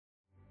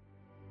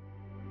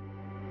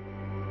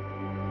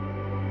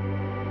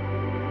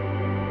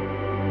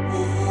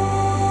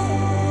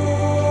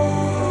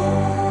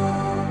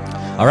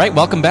All right,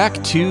 welcome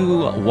back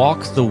to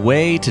Walk the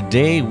Way.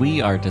 Today we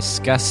are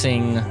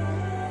discussing,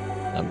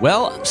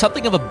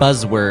 something of a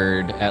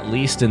buzzword, at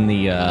least in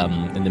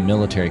the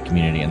military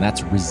community, and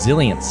that's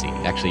resiliency.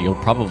 Actually, you'll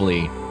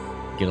probably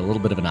get a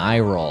little bit of an eye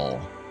roll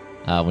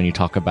when you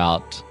talk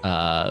about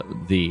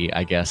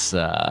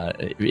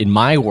in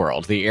my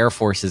world, the Air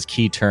Force's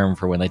key term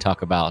for when they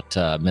talk about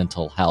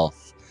mental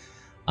health.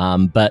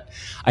 But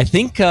I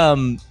think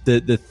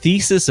the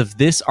thesis of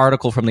this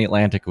article from The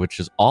Atlantic,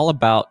 which is all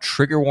about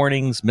trigger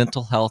warnings,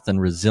 mental health,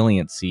 and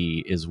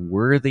resiliency, is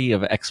worthy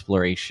of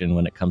exploration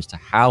when it comes to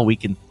how we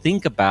can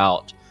think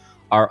about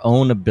our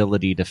own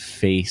ability to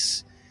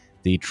face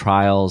the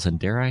trials and,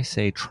 dare I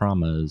say,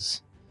 traumas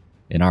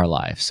in our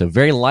life. So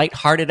very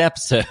lighthearted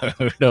episode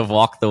of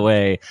Walk the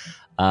Way.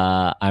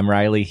 I'm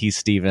Riley. He's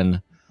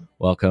Steven.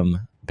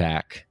 Welcome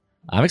back.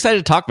 I'm excited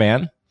to talk,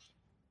 man.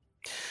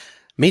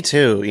 Me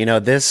too. You know,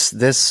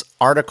 this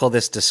article,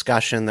 this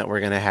discussion that we're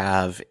going to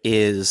have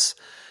is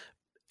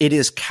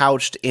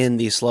couched in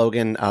the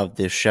slogan of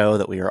this show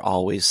that we are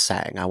always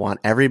saying. I want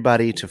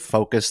everybody to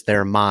focus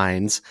their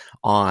minds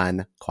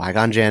on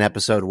Qui-Gon Jinn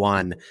episode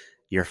 1.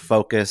 Your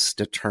focus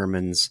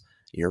determines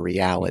your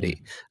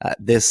reality.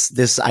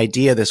 This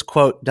idea, this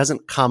quote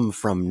doesn't come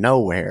from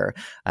nowhere.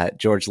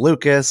 George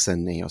Lucas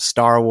and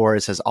Star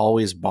Wars has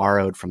always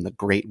borrowed from the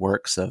great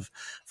works of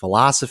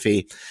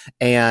philosophy,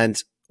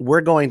 and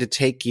we're going to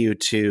take you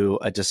to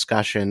a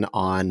discussion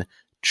on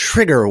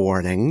trigger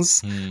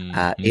warnings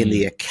in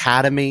the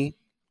academy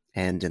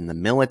and in the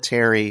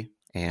military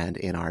and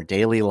in our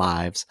daily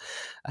lives,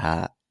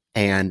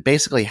 and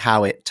basically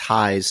how it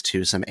ties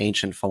to some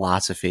ancient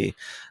philosophy,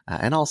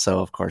 and also,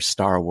 of course,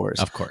 Star Wars,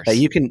 of course, that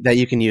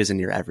you can use in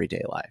your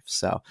everyday life.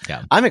 So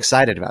yeah. I'm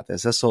excited about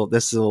this. This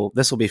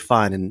will be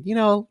fun, and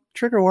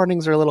trigger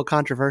warnings are a little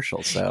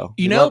controversial, so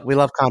we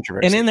love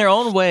controversy. And in their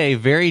own way,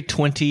 very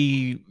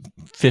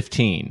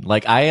 2015.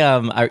 Like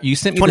you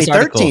sent me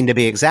 2013 to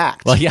be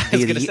exact. Well, yeah, I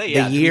was going to say,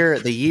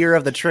 the year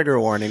of the trigger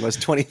warning was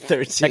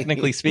 2013.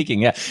 Technically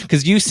speaking, yeah,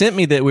 because you sent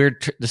me that we were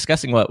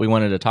discussing what we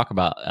wanted to talk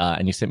about,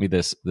 and you sent me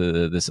this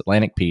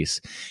Atlantic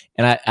piece,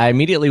 and I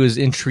immediately was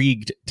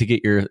intrigued to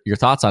get your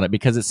thoughts on it,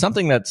 because it's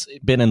something that's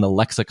been in the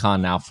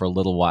lexicon now for a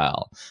little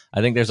while. I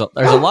think there's a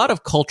lot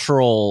of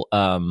cultural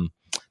and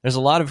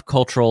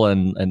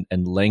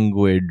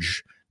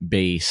language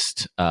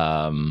based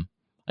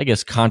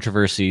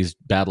controversies,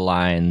 battle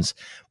lines.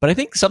 But I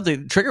think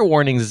trigger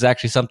warnings is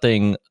actually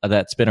something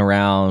that's been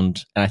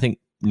around, and I think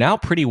now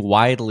pretty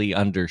widely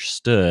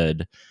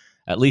understood,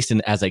 at least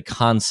as a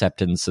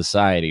concept in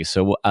society.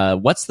 So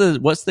what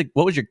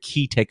was your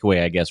key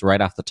takeaway, I guess,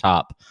 right off the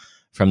top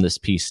from this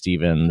piece,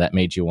 Stephen, that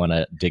made you want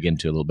to dig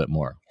into a little bit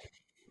more?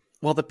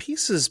 Well, the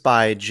piece is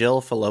by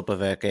Jill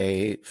Filopovic,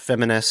 a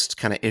feminist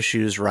kind of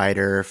issues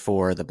writer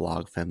for the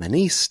blog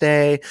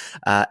Feministe,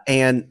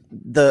 and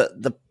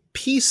the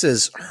piece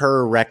is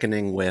her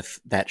reckoning with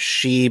that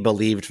she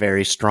believed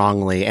very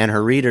strongly, and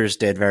her readers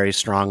did very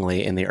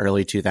strongly in the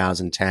early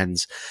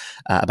 2010s,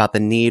 about the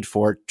need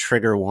for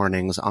trigger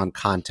warnings on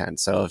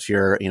content. So if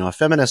you're a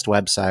feminist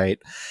website,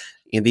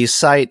 these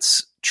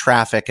sites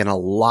traffic in a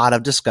lot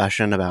of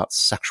discussion about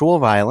sexual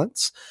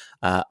violence,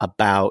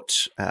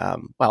 about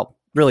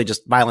really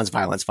just violence,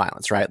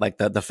 right? Like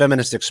the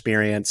feminist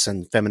experience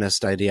and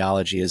feminist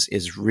ideology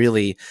is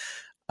really,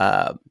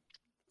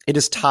 it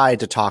is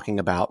tied to talking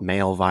about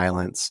male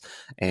violence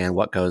and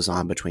what goes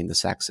on between the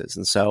sexes.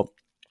 And so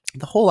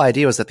the whole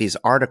idea was that these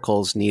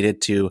articles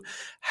needed to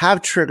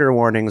have trigger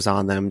warnings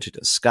on them to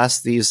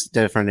discuss these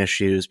different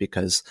issues,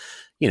 because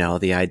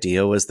the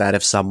idea was that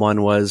if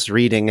someone was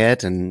reading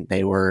it and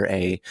they were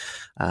a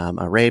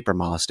rape or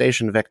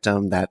molestation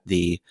victim, that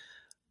the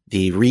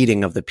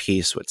reading of the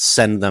piece would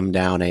send them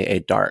down a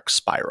dark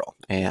spiral.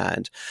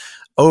 And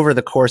over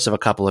the course of a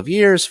couple of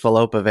years,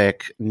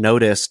 Filopovic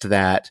noticed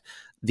that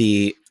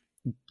the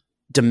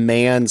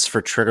demands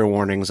for trigger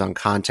warnings on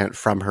content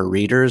from her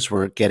readers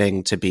were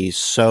getting to be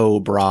so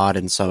broad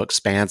and so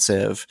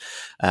expansive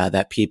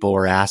that people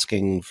were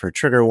asking for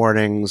trigger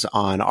warnings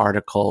on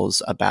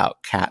articles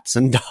about cats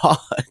and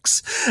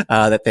dogs,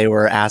 that they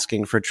were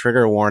asking for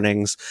trigger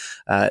warnings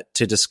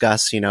to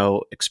discuss,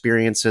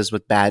 experiences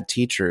with bad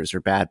teachers or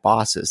bad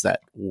bosses that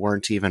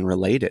weren't even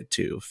related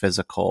to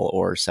physical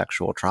or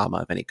sexual trauma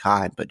of any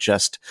kind, but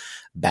just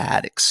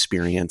bad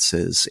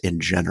experiences in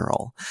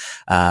general.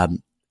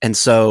 And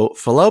so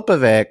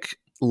Filopovic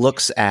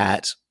looks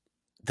at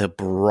the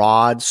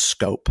broad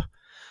scope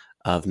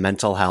of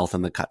mental health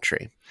in the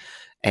country.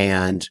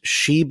 And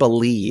she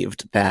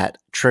believed that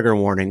trigger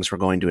warnings were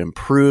going to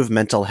improve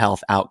mental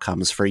health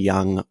outcomes for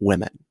young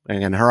women.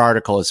 And her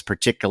article is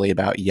particularly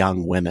about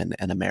young women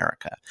in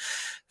America.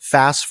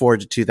 Fast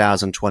forward to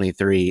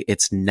 2023,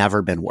 it's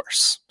never been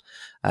worse.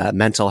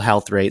 Mental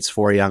health rates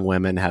for young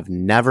women have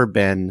never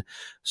been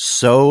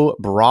so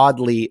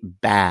broadly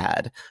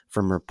bad,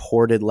 from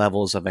reported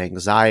levels of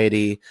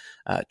anxiety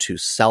to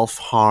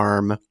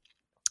self-harm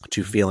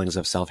to feelings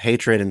of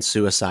self-hatred and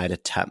suicide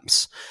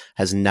attempts,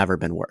 has never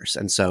been worse.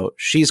 And so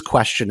she's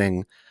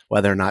questioning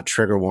whether or not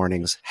trigger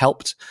warnings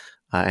helped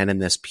and in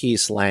this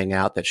piece laying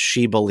out that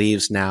she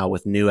believes now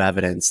with new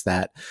evidence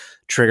that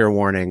trigger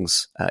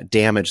warnings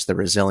damage the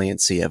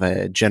resiliency of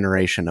a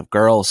generation of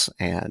girls.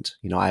 And,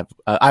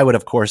 I would,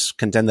 of course,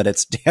 contend that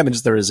it's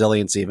damaged the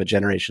resiliency of a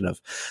generation of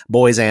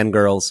boys and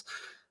girls.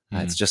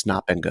 It's just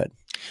not been good.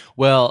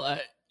 Well,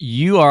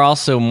 you are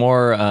also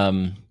more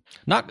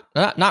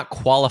not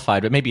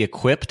qualified, but maybe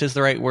equipped is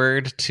the right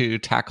word to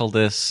tackle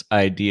this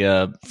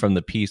idea from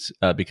the piece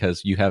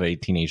because you have a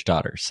teenage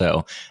daughter.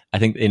 So I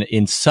think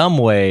in some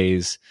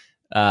ways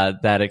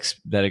that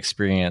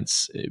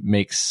experience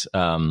makes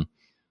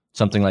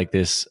something like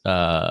this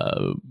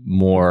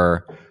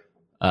more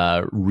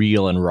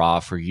real and raw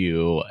for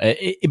you.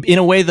 In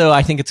a way, though,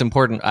 I think it's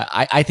important.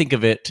 I think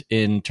of it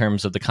in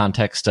terms of the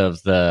context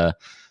of the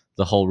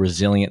whole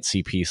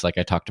resiliency piece, like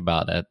I talked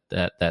about.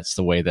 That's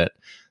the way that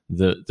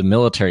the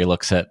military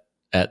looks at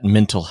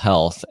mental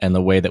health and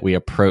the way that we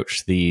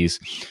approach these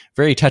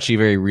very touchy,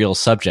 very real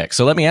subjects.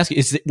 So let me ask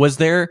you, was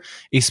there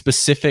a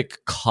specific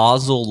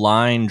causal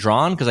line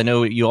drawn? Because I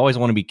know you always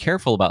want to be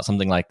careful about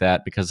something like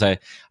that, because I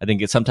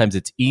think sometimes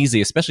it's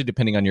easy, especially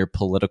depending on your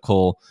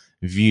political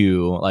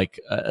view. Like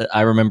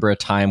I remember a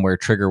time where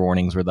trigger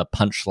warnings were the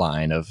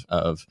punchline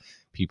of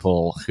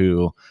people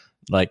who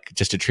like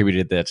just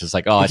attributed that to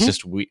like, oh, it's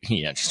just just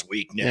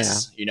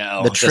weakness,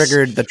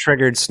 the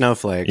triggered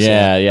snowflakes.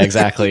 Yeah,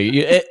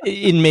 exactly.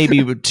 In maybe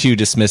too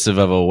dismissive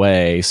of a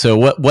way. So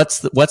what's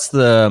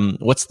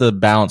the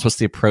balance? What's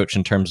the approach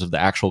in terms of the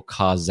actual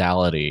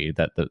causality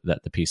that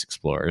the piece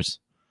explores?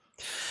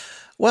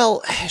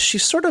 Well, she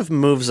sort of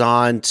moves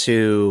on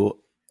to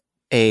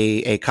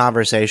a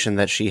conversation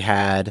that she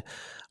had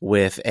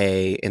with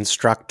a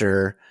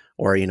instructor,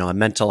 or, a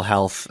mental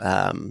health,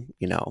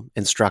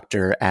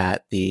 instructor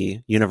at the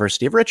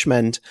University of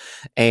Richmond.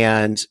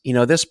 And,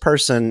 this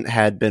person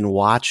had been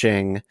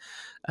watching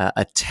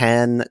a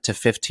 10 to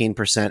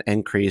 15%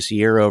 increase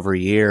year over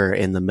year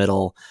in the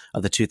middle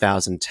of the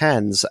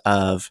 2010s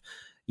of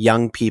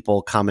young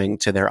people coming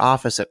to their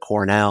office at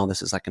Cornell.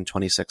 This is like in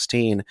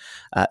 2016,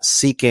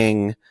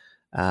 seeking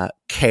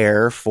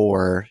care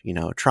for,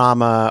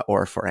 trauma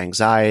or for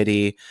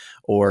anxiety,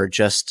 or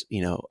just,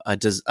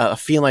 a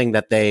feeling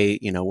that they,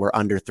 were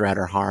under threat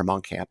or harm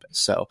on campus.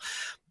 So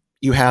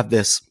you have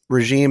this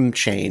regime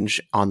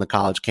change on the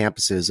college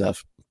campuses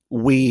of,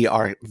 we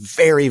are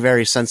very,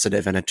 very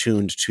sensitive and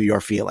attuned to your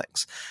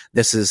feelings.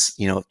 This is,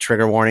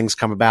 trigger warnings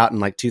come about in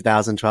like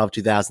 2012,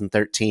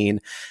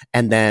 2013.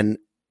 And then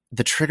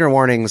the trigger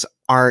warnings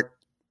aren't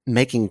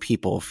making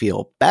people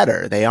feel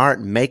better. They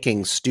aren't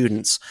making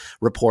students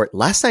report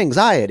less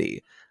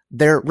anxiety.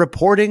 They're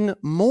reporting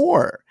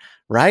more,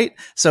 right?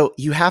 So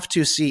you have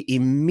to see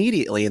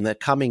immediately in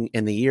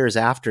the years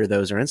after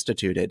those are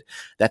instituted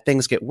that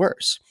things get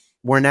worse.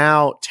 We're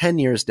now 10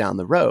 years down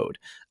the road,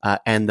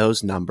 and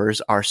those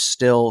numbers are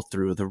still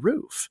through the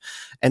roof.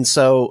 And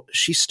so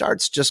she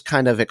starts just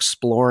kind of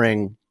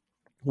exploring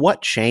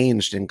what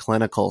changed in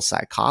clinical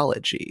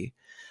psychology,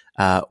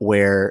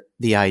 where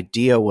the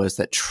idea was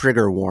that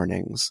trigger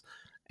warnings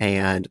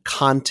and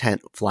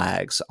content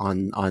flags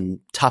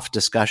on tough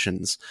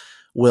discussions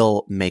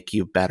will make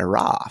you better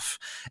off.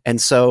 And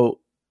so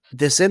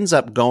this ends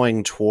up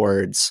going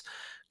towards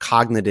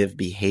cognitive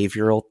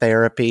behavioral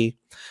therapy,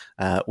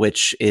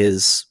 which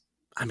is,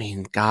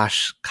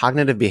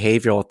 cognitive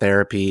behavioral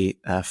therapy,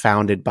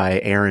 founded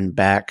by Aaron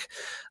Beck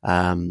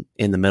in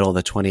the middle of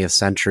the 20th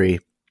century.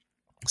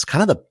 It's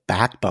kind of the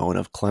backbone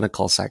of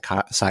clinical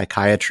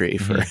psychiatry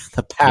for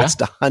the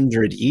past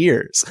 100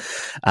 years.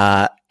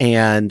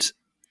 And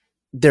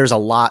there's a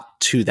lot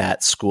to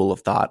that school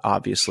of thought,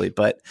 obviously,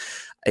 but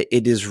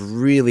it is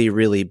really,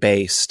 really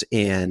based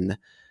in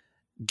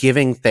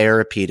giving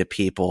therapy to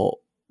people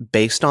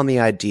based on the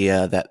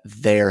idea that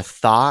their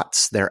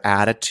thoughts, their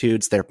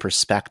attitudes, their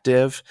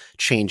perspective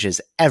changes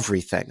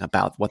everything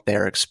about what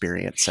they're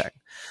experiencing.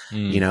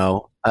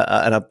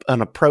 An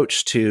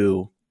approach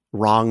to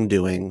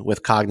wrongdoing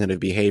with cognitive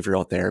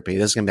behavioral therapy.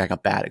 This is going to be like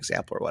a bad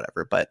example or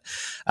whatever, but,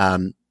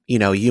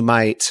 you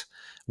might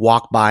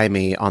walk by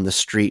me on the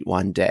street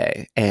one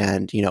day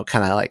and,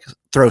 kind of like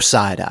throw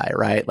side eye,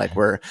 right? Like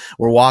we're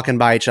walking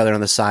by each other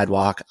on the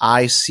sidewalk.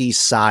 I see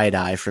side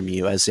eye from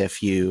you as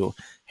if you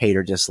hate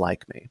or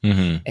dislike me.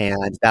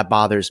 And that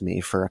bothers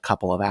me for a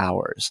couple of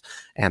hours.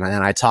 And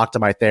then I talk to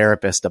my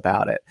therapist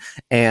about it.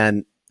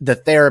 And the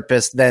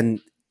therapist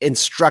then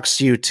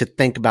instructs you to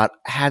think about,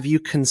 have you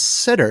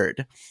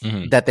considered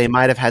that they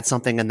might have had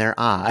something in their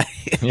eye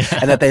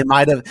and that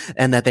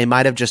they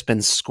might have just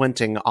been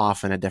squinting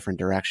off in a different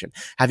direction?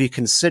 Have you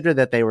considered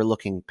that they were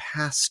looking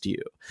past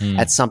you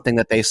at something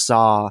that they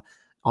saw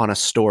on a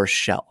store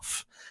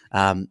shelf?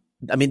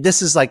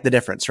 This is like the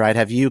difference, right?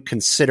 Have you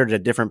considered a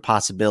different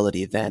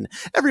possibility than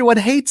everyone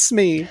hates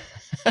me?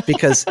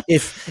 Because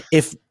if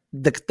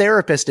the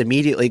therapist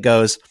immediately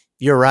goes,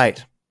 you're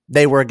right,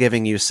 they were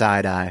giving you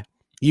side eye.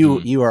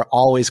 You are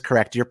always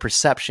correct. Your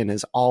perception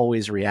is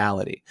always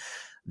reality.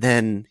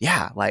 Then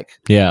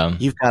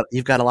you've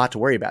got a lot to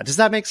worry about. Does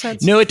that make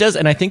sense? No, it does.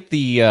 And I think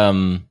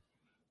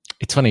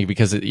it's funny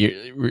because you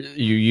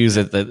use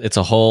it. It's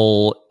a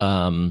whole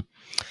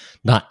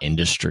not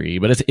industry,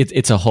 but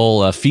it's a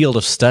whole field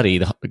of study,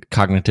 the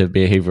cognitive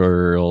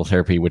behavioral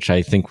therapy, which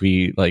I think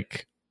we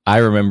like. I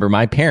remember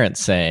my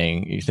parents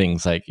saying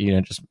things like,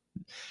 just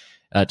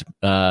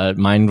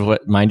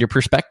mind your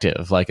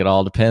perspective. Like, it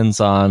all depends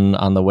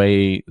on the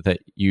way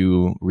that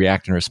you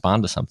react and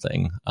respond to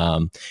something.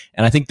 And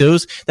I think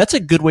that's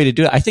a good way to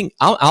do it. I think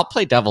I'll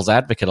play devil's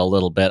advocate a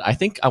little bit.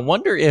 I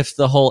wonder if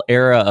the whole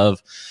era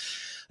of,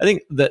 I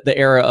think the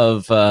era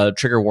of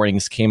trigger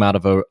warnings came out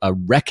of a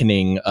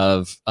reckoning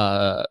of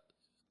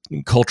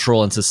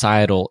cultural and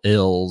societal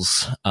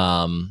ills,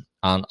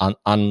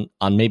 on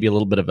maybe a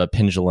little bit of a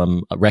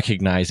pendulum,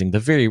 recognizing the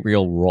very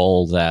real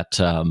role that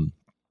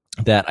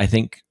I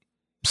think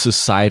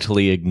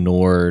societally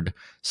ignored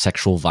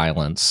sexual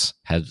violence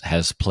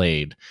has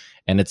played,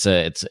 and it's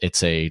a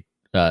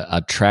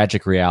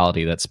tragic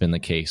reality that's been the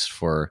case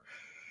for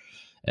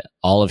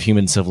all of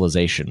human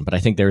civilization. But I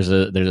think there's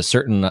a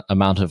certain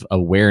amount of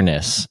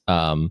awareness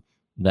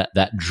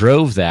that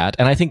drove that,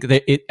 and I think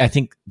I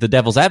think the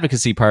devil's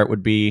advocacy part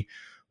would be,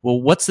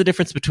 well, what's the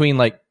difference between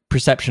like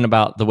perception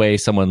about the way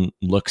someone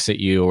looks at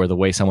you or the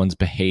way someone's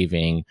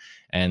behaving,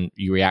 and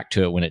you react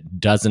to it when it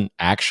doesn't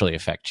actually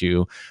affect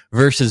you,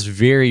 versus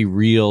very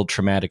real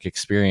traumatic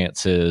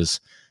experiences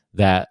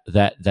that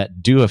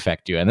do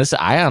affect you. And this,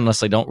 I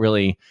honestly don't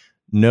really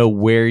know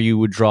where you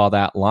would draw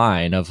that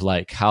line of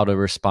like how to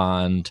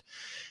respond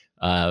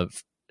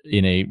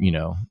in a,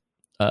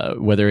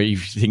 whether you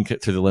think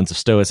it through the lens of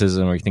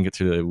stoicism or you think it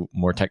through the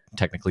more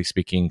technically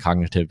speaking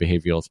cognitive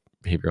behavioral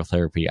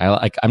therapy.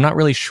 I'm not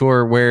really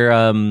sure where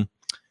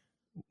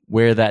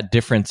that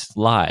difference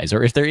lies,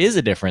 or if there is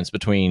a difference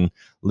between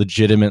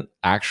legitimate,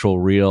 actual,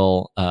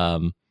 real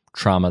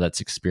trauma that's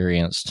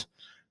experienced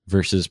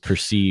versus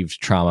perceived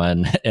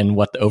trauma, and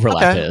what the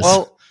overlap is.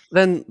 Well,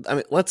 then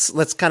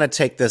let's kind of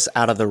take this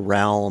out of the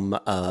realm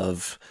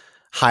of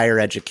higher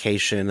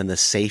education and the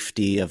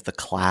safety of the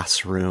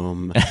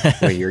classroom,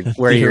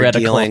 where you're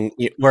dealing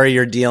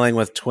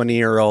with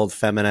 20-year-old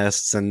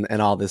feminists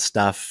and all this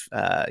stuff,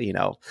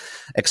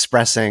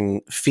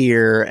 expressing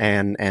fear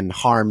and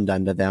harm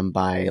done to them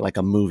by like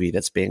a movie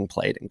that's being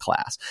played in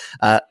class.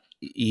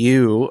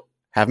 You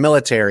have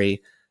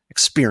military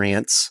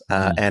experience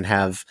and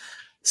have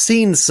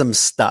seen some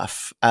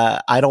stuff.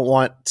 I don't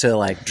want to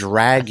like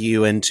drag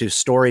you into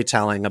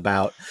storytelling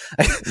about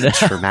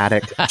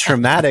traumatic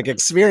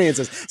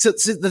experiences. So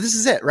this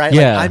is it, right?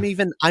 Yeah. Like,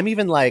 I'm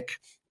even like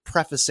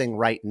prefacing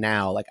right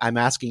now, like I'm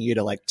asking you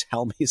to like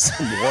tell me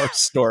some war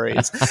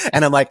stories,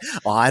 and I'm like,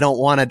 well, I don't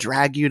want to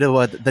drag you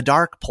to the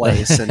dark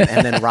place, and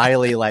then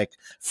Riley like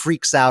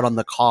freaks out on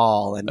the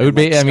call, and it would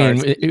be.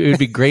 It would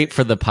be great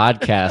for the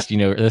podcast,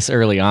 this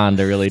early on,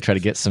 to really try to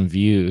get some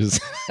views,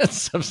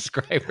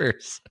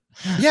 subscribers.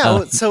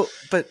 Yeah. So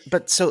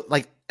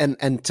like,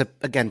 and to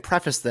again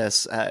preface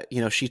this,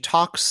 she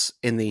talks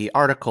in the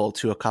article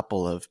to a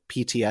couple of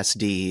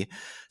PTSD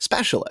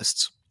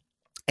specialists,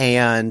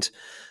 and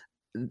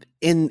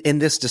in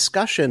this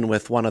discussion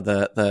with one of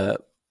the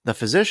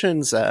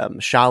physicians,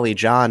 Shali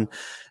John,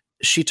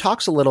 she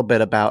talks a little bit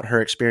about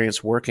her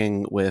experience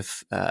working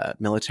with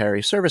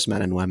military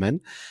servicemen and women,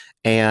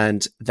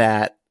 and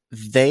that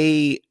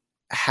they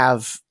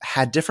have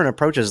had different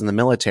approaches in the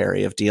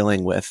military of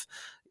dealing with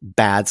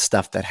bad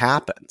stuff that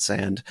happens.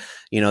 And,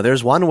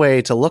 there's one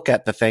way to look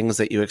at the things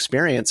that you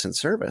experience in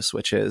service,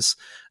 which is,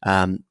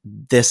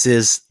 this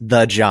is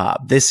the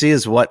job. This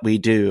is what we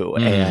do.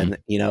 And,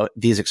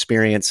 these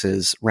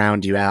experiences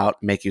round you out,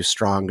 make you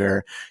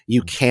stronger.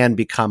 You can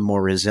become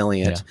more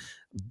resilient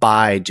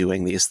by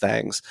doing these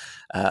things,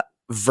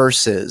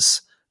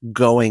 versus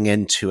going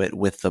into it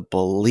with the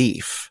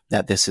belief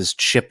that this is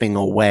chipping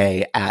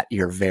away at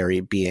your very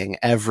being.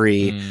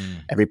 Every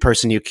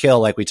person you kill,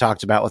 like we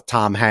talked about with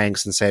Tom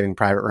Hanks in Saving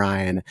Private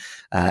Ryan,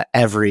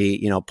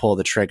 every, pull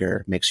the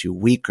trigger makes you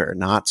weaker,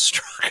 not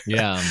stronger.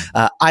 Yeah.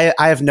 I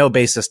have no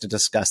basis to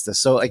discuss this.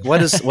 So like,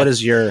 what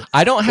is your,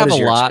 I don't have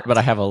a lot, but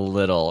I have a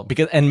little,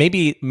 because, and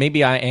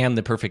maybe I am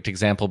the perfect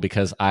example,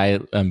 because I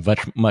am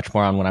much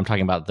more on when I'm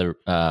talking about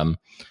the,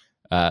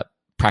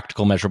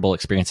 practical measurable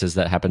experiences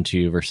that happen to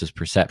you versus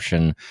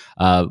perception.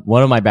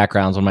 One of my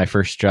backgrounds, one of my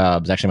first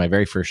jobs, actually my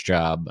very first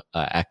job,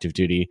 active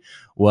duty,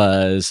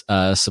 was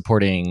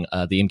supporting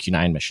the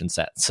MQ-9 mission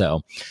set.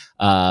 So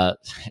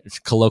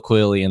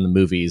colloquially in the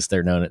movies,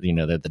 they're known,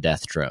 they're the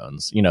death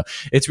drones.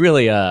 It's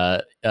really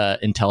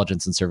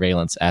intelligence and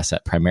surveillance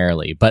asset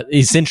primarily, but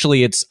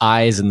essentially it's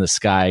eyes in the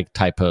sky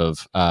type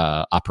of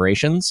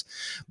operations.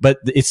 But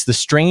it's the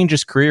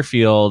strangest career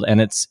field,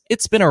 and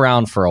it's been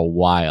around for a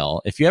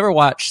while. If you ever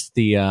watched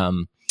the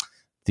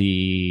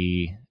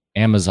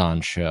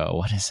Amazon show,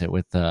 what is it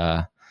with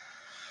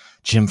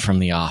Jim from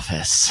The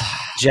Office?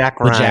 Jack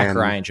Ryan. The Jack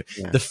Ryan show.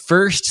 Yeah. The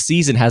first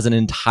season has an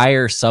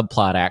entire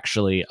subplot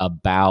actually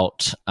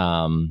about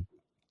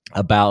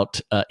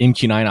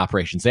MQ-9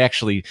 operations. They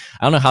actually,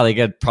 I don't know how they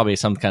get probably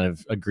some kind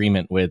of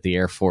agreement with the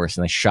Air Force,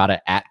 and they shot it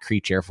at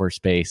Creech Air Force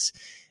Base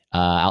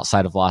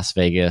outside of Las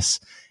Vegas.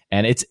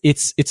 And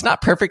it's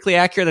not perfectly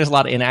accurate. There's a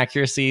lot of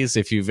inaccuracies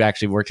if you've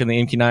actually worked in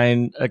the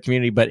MQ9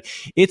 community, but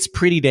it's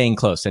pretty dang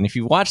close. And if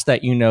you watch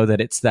that, you know that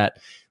it's that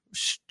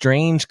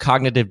strange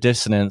cognitive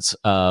dissonance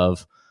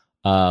of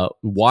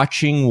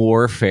watching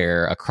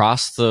warfare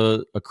across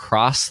the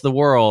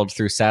world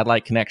through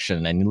satellite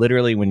connection. And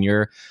literally, when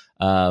you're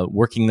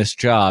working this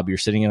job, you're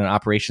sitting in an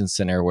operations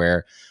center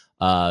where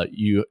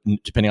you,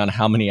 depending on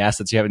how many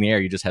assets you have in the air,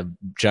 you just have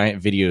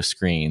giant video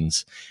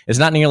screens. It's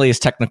not nearly as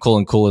technical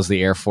and cool as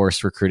the Air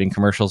Force recruiting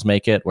commercials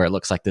make it, where it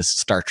looks like this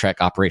Star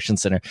Trek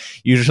operations center.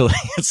 Usually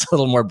it's a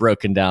little more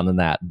broken down than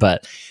that,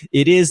 but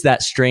it is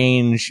that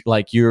strange,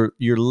 like you're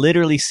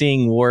literally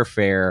seeing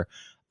warfare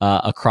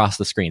across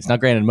the screens. Now,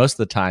 granted, most of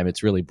the time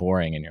it's really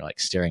boring and you're like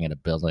staring at a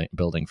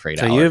building for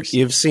 8 hours. So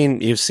you've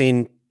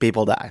seen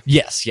people die.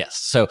 Yes.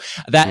 So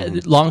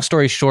that long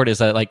story short is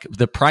that like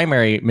the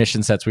primary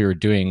mission sets we were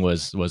doing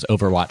was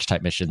Overwatch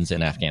type missions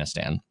in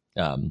Afghanistan.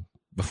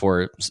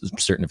 Before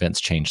certain events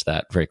changed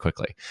that very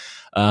quickly.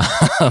 But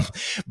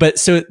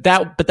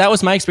that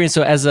was my experience.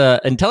 So as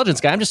a intelligence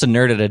guy, I'm just a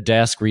nerd at a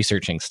desk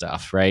researching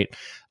stuff, right?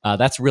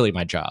 That's really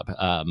my job.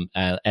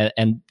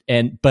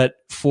 But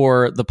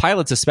for the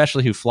pilots,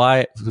 especially who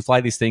fly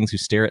these things, who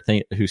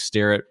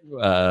stare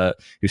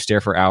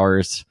for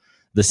hours,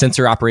 the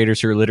sensor operators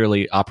who are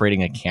literally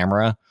operating a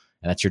camera,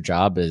 and that's your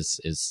job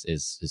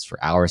is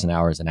for hours and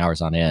hours and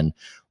hours on end.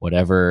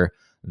 Whatever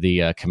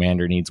the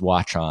commander needs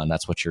watch on,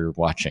 that's what you're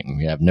watching.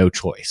 You have no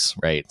choice,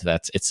 right?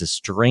 It's a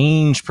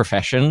strange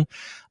profession,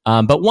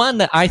 but one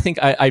that I think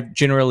I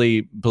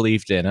generally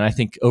believed in. And I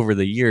think over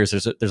the years,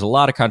 there's a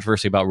lot of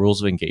controversy about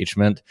rules of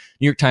engagement.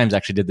 New York Times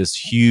actually did this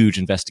huge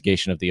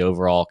investigation of the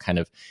overall kind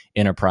of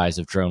enterprise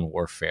of drone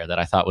warfare that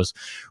I thought was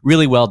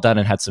really well done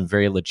and had some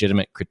very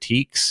legitimate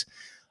critiques.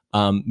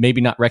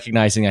 Maybe not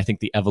recognizing, I think,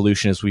 the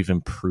evolution as we've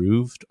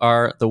improved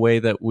the way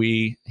that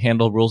we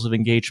handle rules of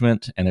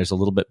engagement, and there's a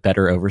little bit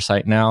better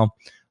oversight now,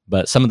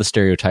 but some of the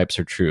stereotypes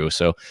are true.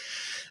 So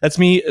that's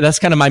me. That's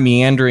kind of my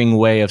meandering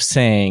way of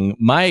saying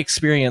my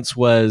experience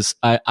was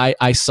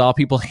I saw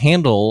people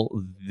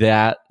handle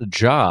that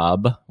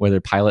job,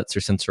 whether pilots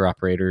or sensor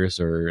operators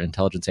or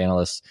intelligence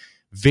analysts,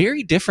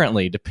 very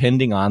differently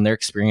depending on their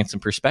experience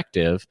and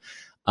perspective.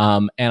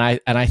 And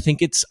I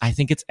think it's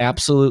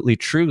absolutely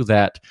true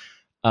that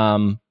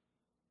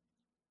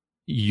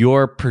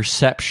your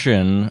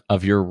perception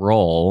of your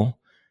role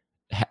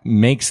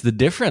makes the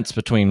difference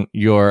between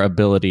your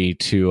ability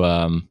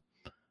to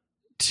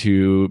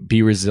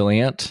be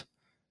resilient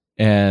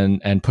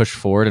and push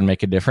forward and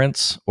make a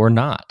difference or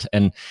not.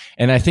 And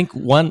I think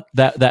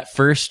that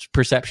first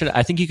perception,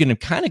 I think you can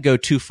kind of go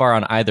too far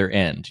on either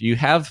end. You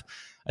have,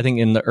 I think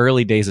in the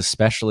early days,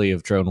 especially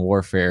of drone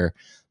warfare,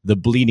 the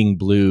bleeding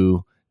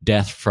blue,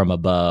 death from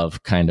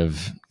above kind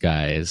of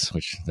guys,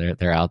 which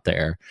they're out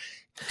there,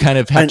 kind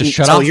of have to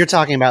shut off. So you're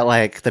talking about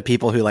like the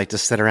people who like to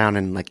sit around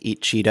and like eat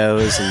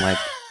Cheetos and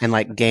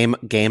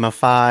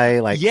gamify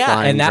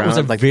and that drones.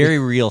 was a very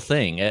real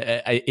thing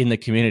in the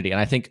community.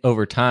 And I think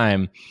over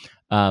time,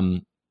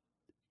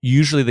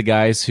 usually the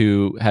guys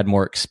who had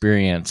more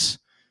experience,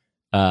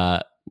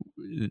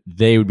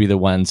 they would be the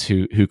ones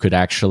who could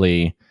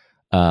actually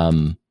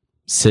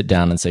sit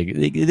down and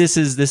say, this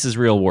is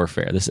real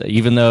warfare. This,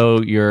 even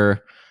though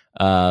you're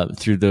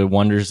through the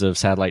wonders of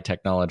satellite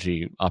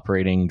technology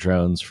operating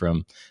drones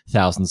from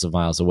thousands of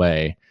miles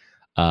away,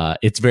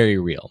 it's very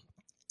real.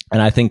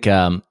 And I think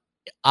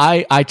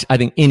I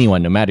think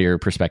anyone, no matter your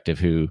perspective,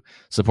 who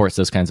supports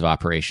those kinds of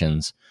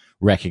operations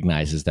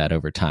recognizes that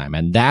over time.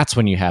 And that's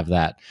when you have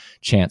that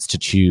chance to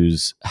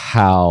choose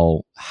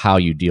how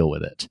you deal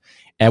with it.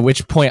 At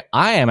which point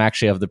I am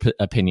actually of the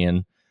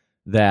opinion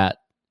that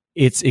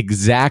it's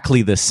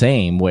exactly the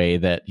same way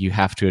that you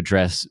have to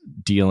address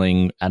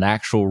dealing an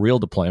actual real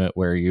deployment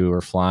where you are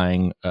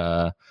flying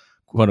quote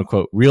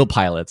unquote real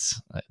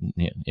pilots.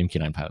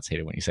 MQ9 pilots hate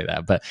it when you say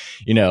that, but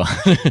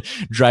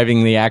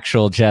driving the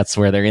actual jets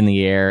where they're in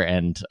the air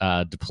and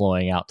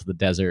deploying out to the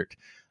desert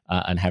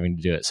and having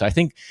to do it. So I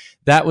think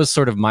that was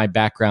sort of my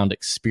background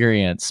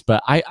experience,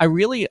 but I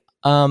really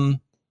I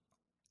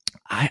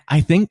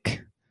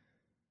think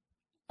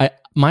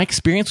my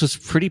experience was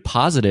pretty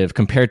positive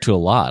compared to a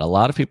lot. A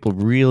lot of people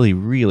really,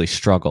 really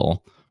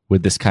struggle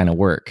with this kind of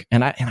work,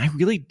 and I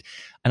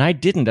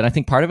didn't. And I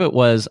think part of it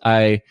was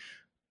I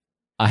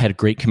had a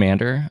great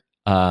commander.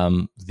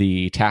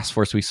 The task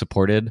force we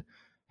supported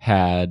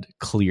had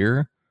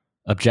clear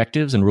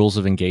objectives and rules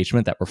of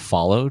engagement that were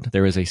followed.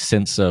 There was a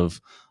sense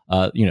of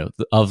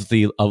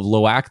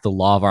LOAC, the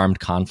law of armed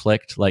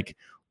conflict. Like,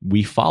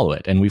 we follow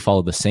it, and we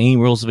follow the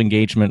same rules of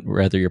engagement,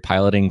 whether you're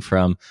piloting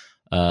from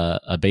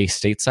a base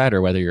stateside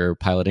or whether you're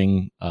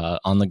piloting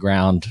on the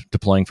ground,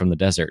 deploying from the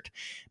desert.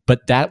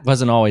 But that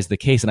wasn't always the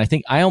case. And I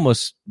think I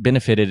almost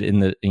benefited in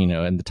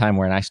the time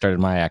when I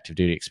started my active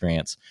duty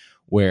experience,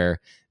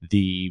 where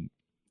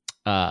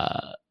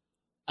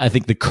I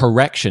think the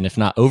correction, if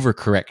not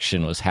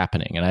overcorrection, was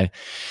happening. And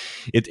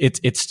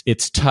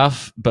it's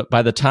tough, but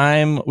by the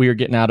time we were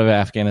getting out of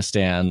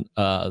Afghanistan,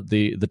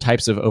 the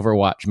types of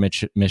Overwatch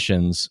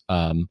missions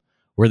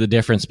were the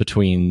difference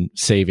between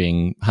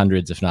saving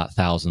hundreds, if not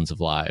thousands, of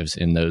lives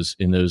in those.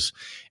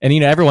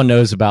 And everyone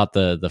knows about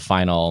the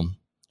final.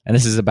 And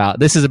this is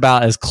about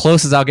as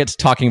close as I'll get to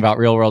talking about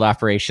real world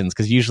operations,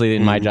 because usually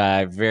in my job,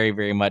 I very,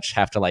 very much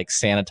have to like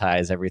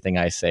sanitize everything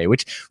I say,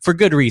 which for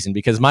good reason,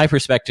 because my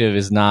perspective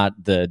is not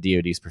the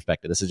DoD's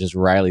perspective. This is just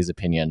Riley's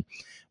opinion.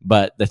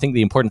 But I think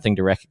the important thing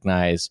to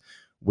recognize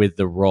with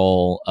the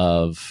role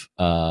of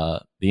the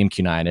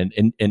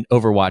MQ-9 and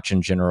Overwatch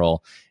in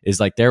general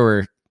is like there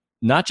were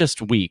not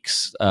just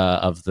weeks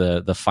of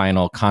the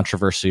final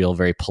controversial,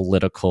 very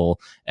political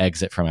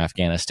exit from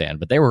Afghanistan,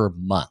 but there were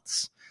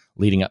months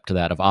leading up to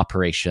that of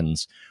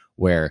operations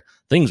where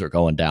things were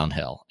going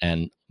downhill,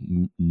 and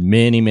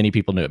many, many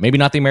people knew it. Maybe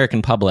not the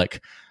American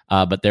public,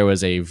 but there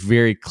was a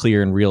very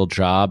clear and real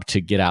job to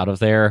get out of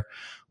there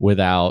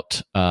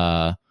without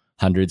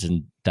hundreds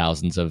and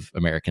thousands of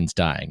Americans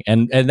dying.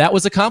 And that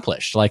was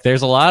accomplished. Like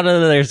there's a lot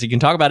of you can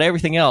talk about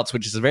everything else,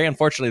 which is very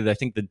unfortunately, I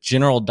think the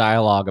general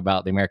dialogue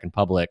about the American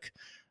public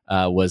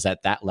was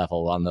at that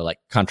level on the like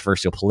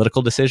controversial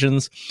political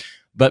decisions.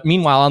 But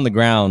meanwhile, on the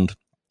ground,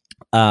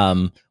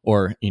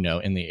 or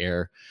in the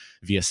air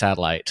via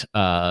satellite,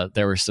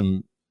 there were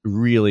some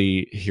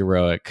really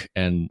heroic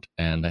and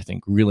I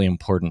think really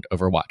important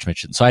Overwatch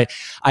missions. So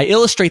I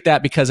illustrate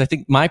that because I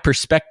think my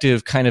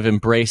perspective kind of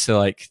embrace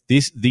like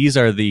these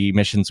are the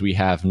missions we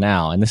have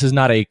now, and this is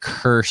not a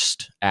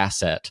cursed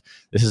asset.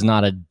 This is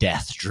not a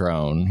death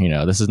drone.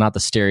 This is not the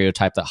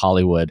stereotype that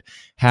Hollywood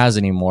has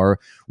anymore.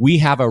 We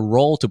have a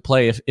role to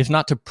play, if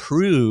not to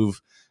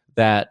prove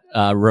that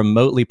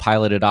remotely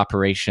piloted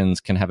operations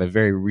can have a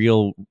very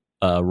real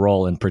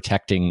role in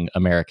protecting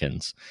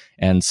Americans.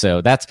 And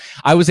so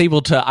I was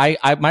able to,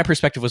 my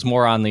perspective was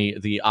more on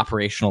the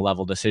operational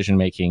level decision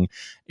making,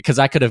 because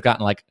I could have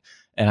gotten like,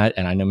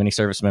 and I know many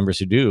service members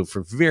who do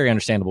for very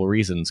understandable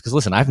reasons. Because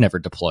listen, I've never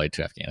deployed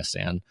to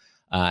Afghanistan,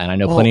 and I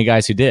know plenty of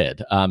guys who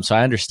did. So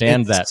I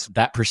understand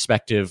that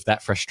perspective,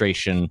 that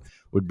frustration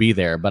would be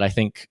there. But I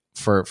think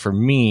for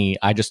me,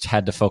 I just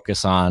had to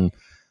focus on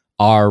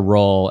our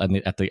role and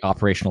at the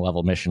operational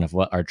level mission of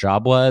what our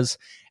job was.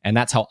 And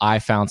that's how I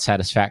found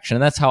satisfaction.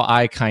 And that's how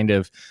I kind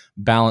of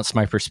balanced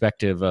my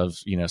perspective of,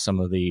 some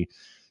of the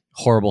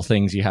horrible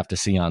things you have to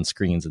see on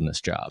screens in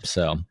this job.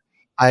 So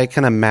I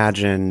can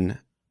imagine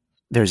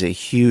there's a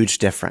huge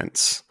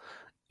difference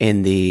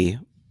in the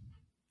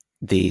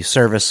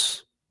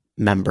service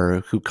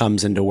member who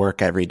comes into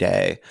work every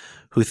day,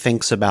 who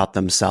thinks about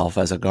themselves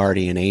as a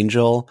guardian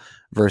angel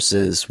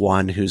versus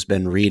one who's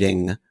been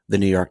reading the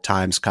New York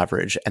Times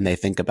coverage and they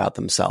think about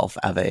themselves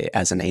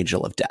as an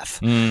angel of death.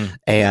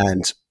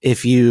 And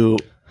if you've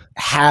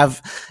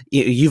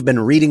been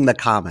reading the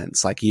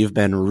comments, like you've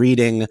been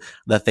reading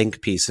the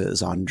think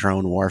pieces on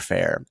drone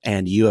warfare,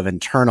 and you have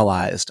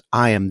internalized,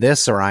 I am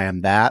this or I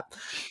am that,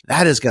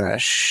 that is going to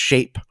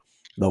shape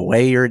the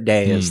way your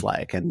day is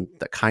like, and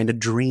the kind of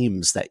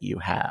dreams that you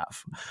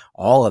have,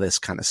 all of this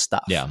kind of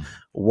stuff. Yeah.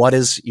 What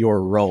is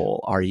your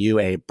role? Are you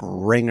a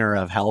bringer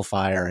of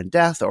hellfire and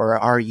death, or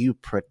are you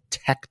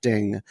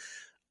protecting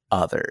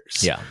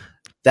others? Yeah.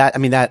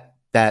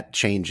 That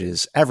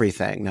changes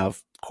everything. Now,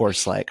 of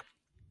course, like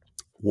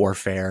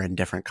warfare in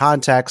different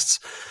contexts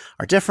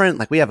are different.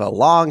 Like we have a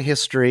long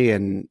history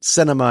in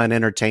cinema and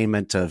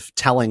entertainment of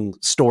telling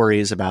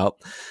stories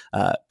about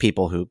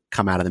people who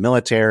come out of the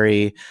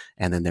military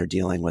and then they're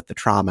dealing with the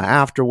trauma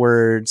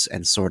afterwards,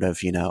 and sort of,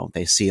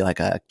 they see like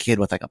a kid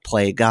with like a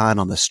play gun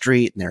on the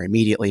street and they're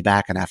immediately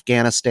back in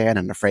Afghanistan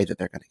and afraid that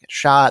they're going to get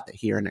shot. They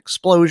hear an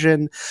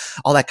explosion,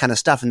 all that kind of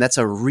stuff. And that's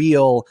a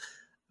real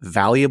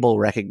valuable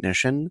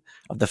recognition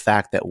of the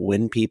fact that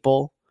when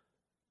people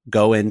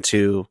go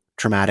into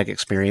traumatic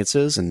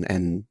experiences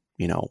and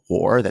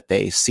war, that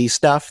they see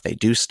stuff, they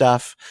do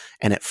stuff,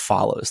 and it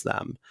follows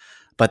them.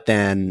 But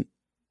then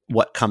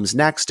what comes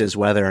next is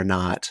whether or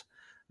not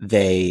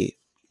they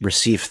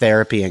receive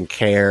therapy and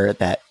care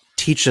that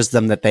teaches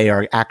them that they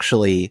are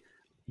actually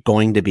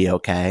going to be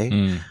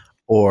okay,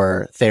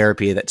 or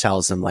therapy that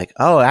tells them like,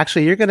 oh,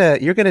 actually you're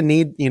gonna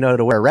need,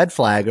 to wear a red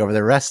flag over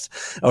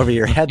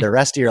your head the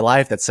rest of your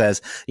life that says,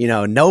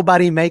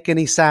 nobody make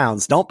any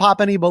sounds, don't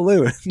pop any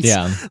balloons.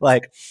 Yeah.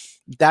 Like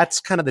that's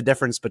kind of the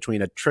difference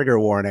between a trigger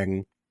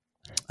warning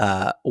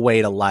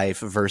way to life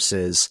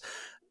versus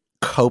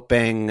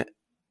coping,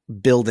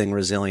 building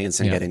resilience,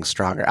 and getting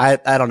stronger. I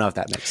don't know if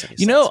that makes any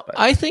sense. But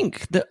I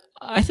think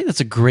that's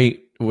a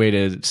great way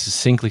to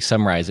succinctly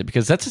summarize it,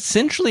 because that's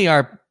essentially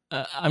our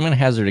I'm going to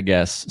hazard a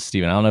guess,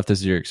 Stephen. I don't know if this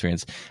is your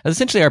experience. That's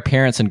essentially our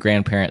parents and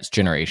grandparents'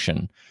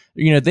 generation.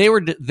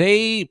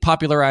 They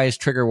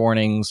popularized trigger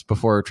warnings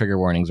before trigger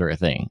warnings were a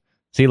thing.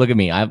 See, look at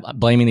me. I'm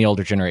blaming the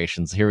older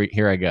generations.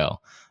 Here I go.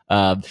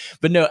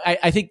 But no,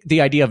 I think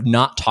the idea of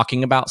not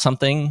talking about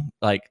something,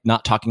 like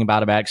not talking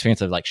about a bad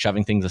experience, of like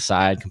shoving things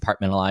aside,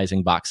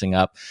 compartmentalizing, boxing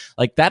up,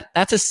 like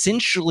that's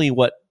essentially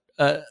what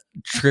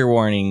trigger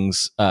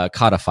warnings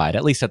codified,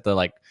 at least at the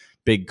like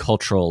big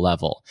cultural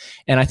level.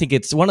 And I think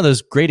it's one of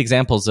those great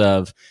examples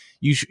of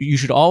you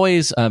should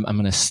always, I'm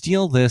going to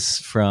steal this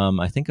from,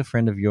 I think a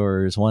friend of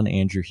yours, one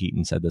Andrew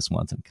Heaton said this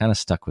once, and it kind of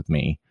stuck with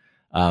me.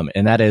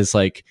 And that is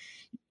like,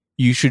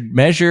 you should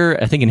measure,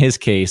 I think in his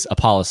case, a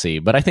policy,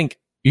 but I think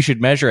you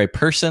should measure a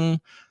person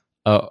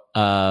or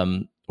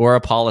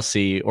a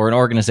policy or an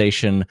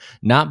organization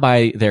not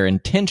by their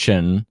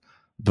intention,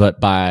 but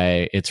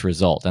by its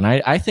result. And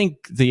I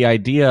think the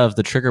idea of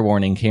the trigger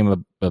warning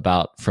came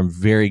about from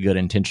very good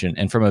intention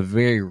and from a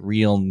very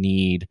real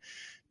need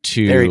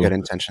to very good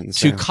intentions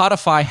to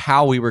codify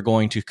how we were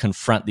going to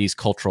confront these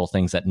cultural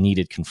things that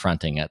needed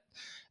confronting at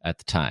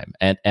the time.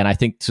 And I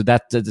think so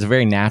that's a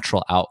very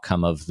natural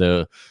outcome of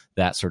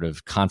that sort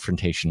of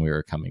confrontation we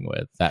were coming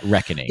with, that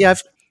reckoning. Yeah,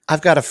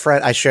 I've got a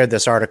friend. I shared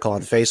this article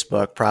on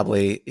Facebook,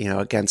 probably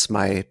against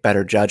my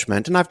better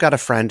judgment, and I've got a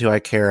friend who I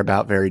care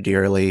about very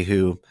dearly,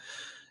 who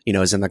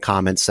is in the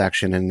comments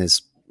section and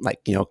is like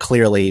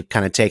clearly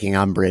kind of taking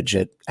umbrage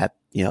at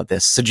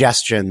this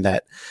suggestion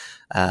that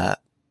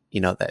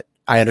that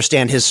I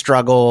understand his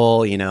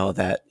struggle,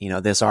 that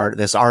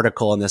this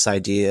article and this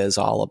idea is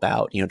all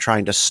about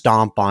trying to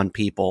stomp on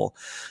people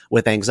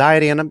with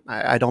anxiety, and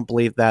I don't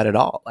believe that at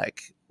all.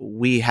 Like,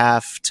 we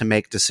have to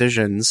make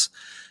decisions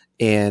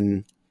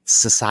in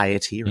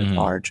society at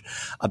large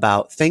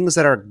about things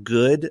that are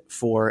good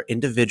for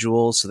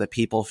individuals so that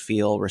people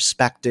feel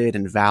respected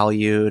and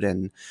valued,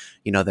 and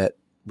that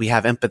we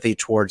have empathy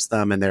towards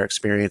them and their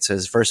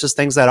experiences, versus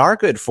things that are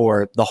good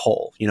for the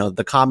whole,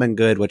 the common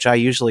good, which I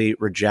usually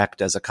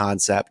reject as a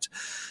concept.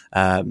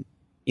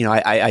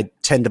 I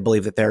tend to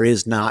believe that there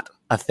is not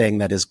a thing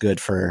that is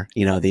good for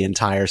the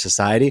entire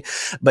society,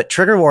 but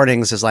trigger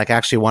warnings is like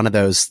actually one of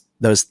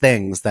those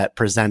things that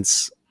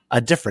presents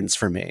a difference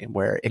for me,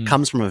 where it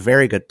comes from a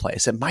very good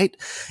place. It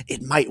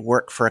might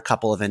work for a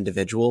couple of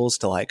individuals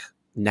to like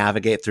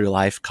navigate through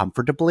life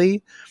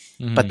comfortably,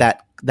 but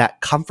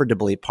that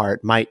comfortably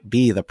part might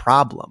be the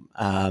problem.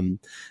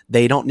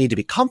 They don't need to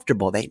be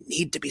comfortable. They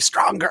need to be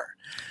stronger.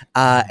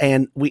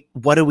 And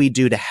what do we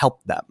do to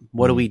help them?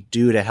 What do we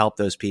do to help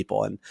those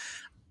people? And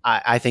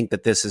I think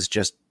that this has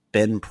just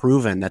been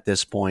proven at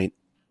this point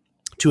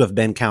to have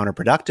been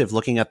counterproductive,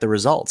 looking at the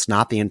results,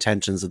 not the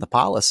intentions of the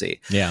policy.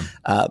 Yeah.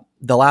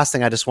 The last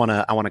thing I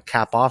want to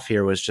cap off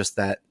here was just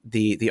that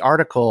the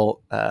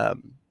article,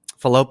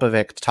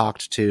 Filopovic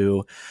talked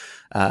to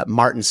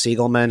Martin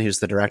Siegelman, who's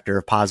the director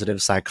of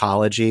positive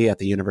psychology at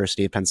the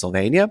University of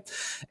Pennsylvania.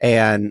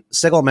 And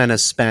Siegelman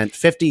has spent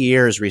 50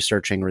 years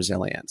researching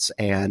resilience.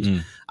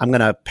 And I'm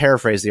going to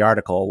paraphrase the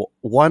article.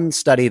 One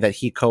study that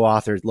he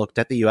co-authored looked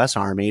at the U.S.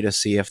 Army to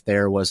see if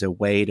there was a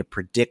way to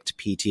predict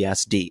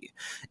PTSD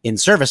in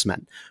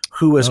servicemen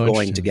who was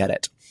going to get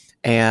it.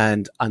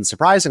 And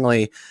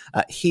unsurprisingly,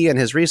 he and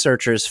his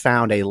researchers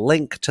found a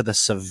link to the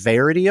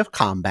severity of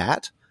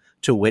combat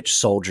to which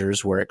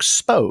soldiers were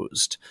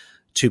exposed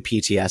to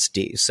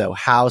PTSD. So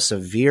how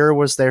severe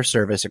was their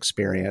service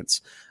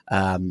experience?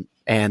 And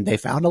they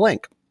found a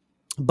link.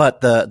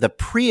 But the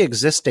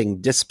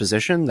pre-existing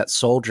disposition that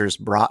soldiers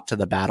brought to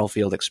the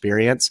battlefield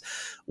experience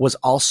was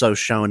also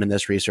shown in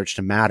this research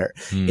to matter.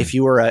 If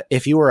you were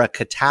a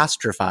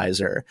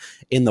catastrophizer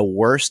in the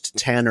worst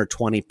 10 or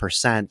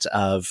 20%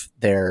 of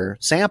their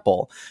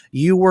sample,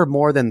 you were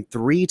more than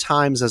 3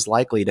 times as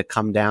likely to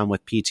come down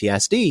with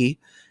PTSD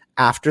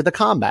after the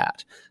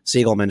combat,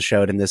 Siegelman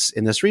showed in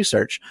this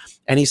research.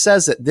 And he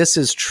says that this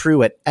is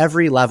true at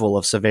every level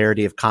of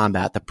severity of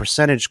combat. The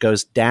percentage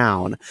goes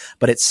down,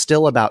 but it's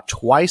still about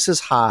twice as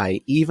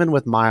high, even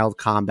with mild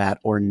combat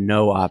or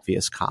no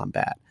obvious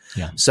combat.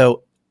 Yeah.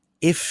 So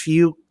if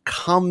you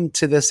come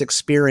to this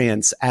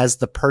experience as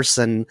the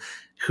person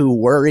who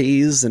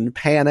worries and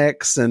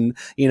panics and,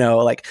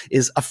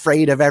 is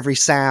afraid of every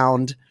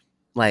sound,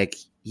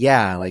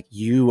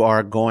 you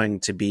are going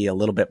to be a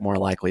little bit more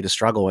likely to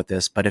struggle with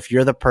this. But if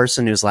you're the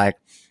person who's like,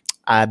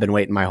 I've been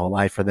waiting my whole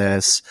life for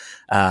this,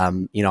 I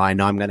know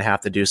I'm going to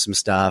have to do some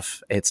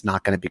stuff. It's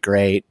not going to be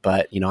great,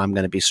 but, I'm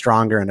going to be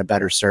stronger and a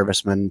better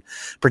serviceman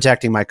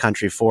protecting my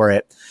country for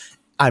it.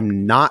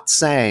 I'm not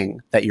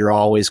saying that you're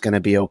always going to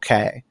be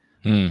okay,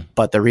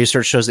 but the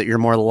research shows that you're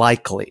more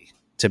likely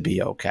to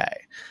be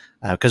okay.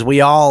 Because we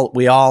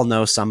all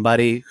know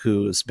somebody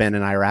who's been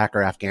in Iraq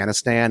or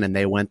Afghanistan and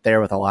they went there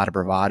with a lot of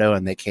bravado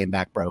and they came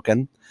back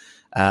broken.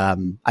 I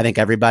think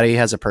everybody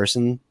has a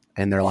person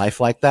in their life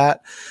like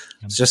that.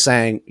 It's just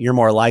saying you're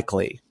more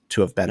likely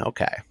to have been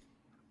okay.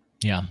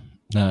 Yeah,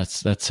 no,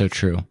 that's so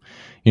true.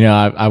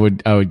 I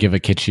would give a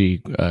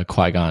kitschy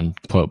Qui-Gon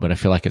quote, but I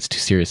feel like it's too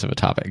serious of a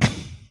topic.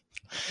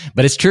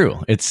 But it's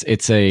true. It's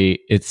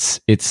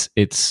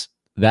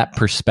that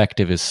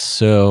perspective is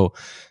so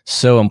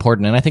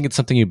important, and I think it's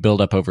something you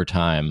build up over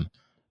time.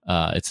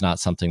 It's not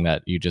something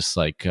that you just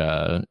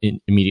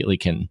immediately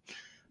can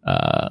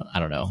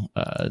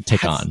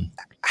take on.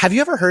 Have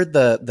you ever heard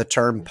the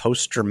term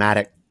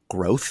post-traumatic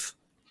growth?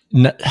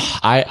 No,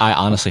 I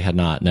honestly had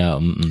not. No.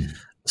 Mm-mm.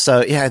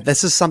 So yeah,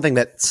 this is something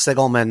that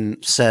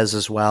Siegelman says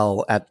as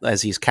well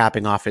as he's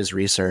capping off his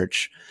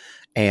research,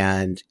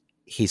 and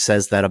he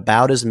says that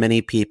about as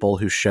many people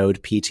who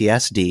showed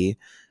PTSD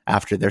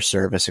after their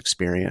service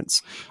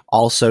experience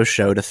also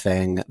showed a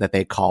thing that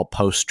they call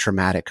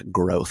post-traumatic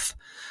growth,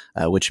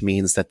 which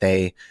means that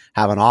they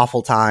have an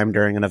awful time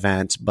during an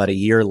event, but a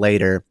year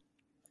later,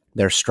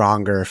 they're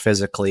stronger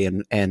physically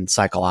and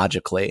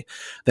psychologically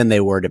than they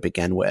were to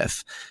begin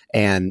with.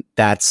 And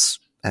that's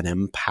an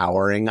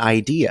empowering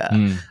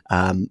idea.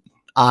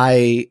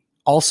 I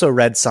also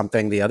read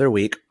something the other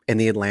week in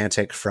The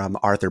Atlantic from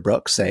Arthur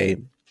Brooks, a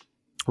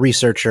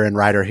researcher and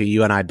writer who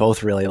you and I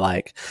both really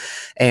like.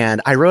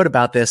 And I wrote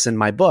about this in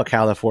my book,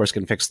 How the Force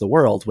Can Fix the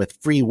World, with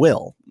free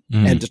will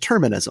and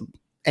determinism.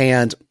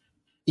 And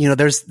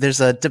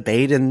there's a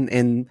debate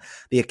in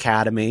the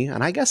academy,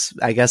 and I guess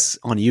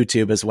on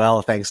YouTube as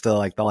well, thanks to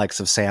like the likes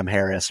of Sam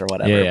Harris or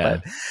whatever. Yeah.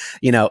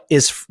 But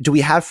do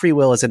we have free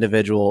will as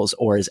individuals,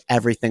 or is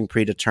everything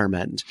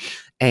predetermined?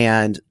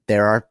 And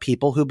there are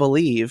people who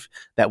believe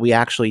that we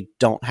actually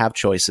don't have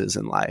choices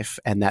in life,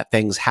 and that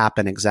things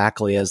happen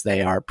exactly as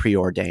they are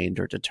preordained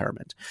or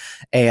determined.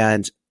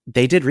 And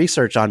they did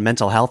research on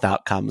mental health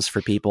outcomes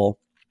for people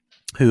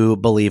who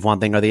believe one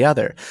thing or the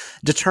other.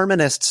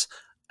 Determinists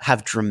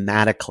have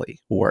dramatically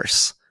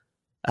worse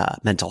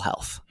mental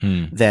health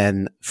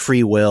than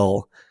free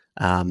will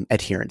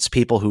adherents.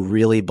 People who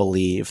really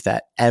believe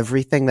that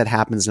everything that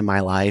happens in my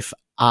life,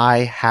 I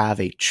have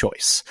a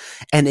choice.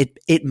 And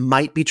it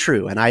might be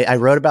true. And I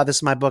wrote about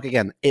this in my book.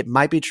 Again, it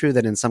might be true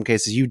that in some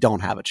cases you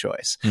don't have a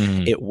choice.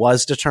 It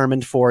was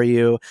determined for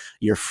you.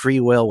 Your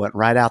free will went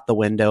right out the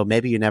window.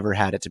 Maybe you never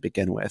had it to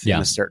begin with in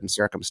a certain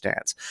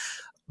circumstance.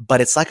 But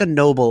it's like a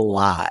noble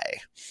lie.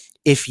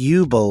 If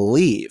you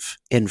believe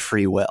in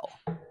free will,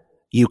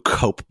 you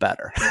cope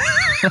better.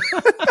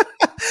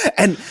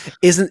 And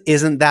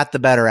isn't that the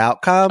better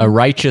outcome? A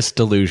righteous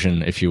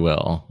delusion, if you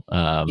will.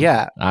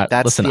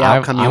 That's the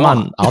outcome you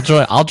want.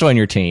 I'll join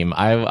your team.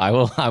 I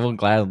will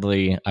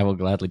gladly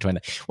join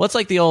that. Well, it's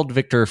like the old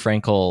Viktor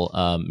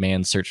Frankl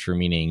man's search for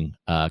meaning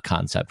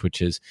concept,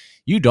 which is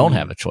you don't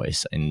have a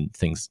choice in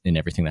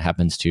everything that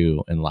happens to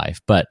you in life.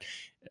 But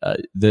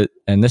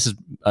and this is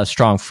a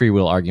strong free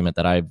will argument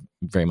that I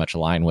very much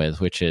align with,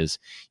 which is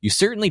you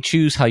certainly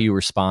choose how you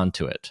respond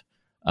to it.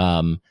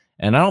 And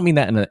I don't mean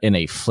that in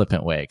a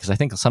flippant way, because I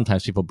think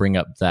sometimes people bring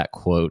up that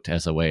quote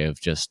as a way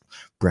of just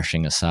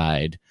brushing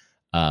aside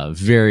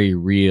very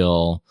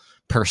real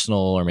personal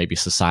or maybe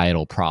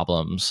societal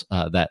problems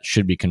that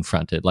should be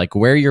confronted, like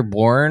where you're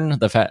born,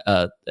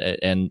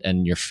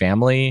 and your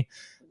family,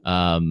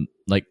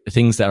 like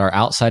things that are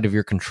outside of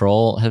your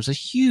control has a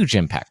huge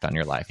impact on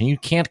your life, and you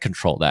can't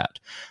control that.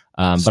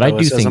 But I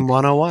do think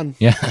 101.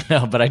 Yeah,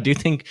 no, but I do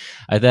think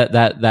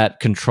that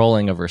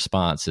controlling of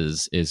response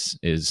is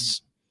the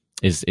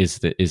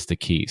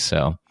key.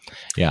 So,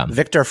 yeah.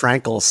 Viktor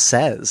Frankl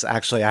says,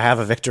 actually, I have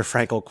a Viktor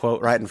Frankl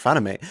quote right in front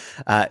of me.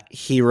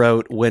 He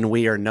wrote, "When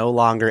we are no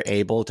longer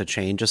able to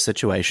change a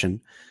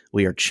situation,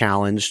 we are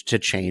challenged to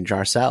change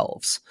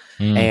ourselves."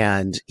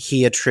 And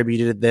he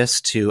attributed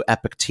this to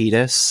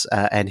Epictetus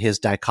and his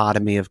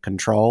dichotomy of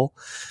control.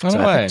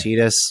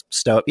 Epictetus,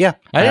 Stoic. Yeah.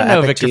 I didn't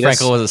know Viktor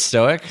Frankl was a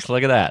Stoic.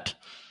 Look at that.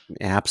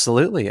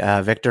 Absolutely.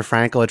 Viktor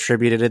Frankl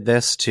attributed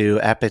this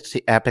to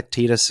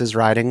Epictetus's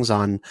writings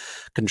on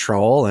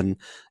control. And,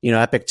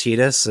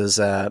 Epictetus is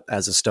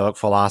as a Stoic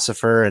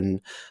philosopher and,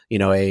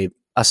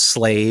 a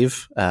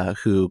slave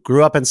who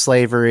grew up in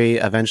slavery,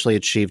 eventually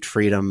achieved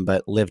freedom,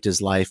 but lived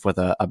his life with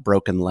a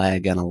broken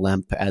leg and a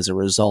limp as a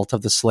result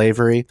of the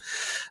slavery.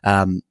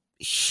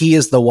 He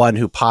is the one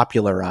who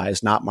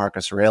popularized, not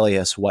Marcus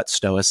Aurelius, what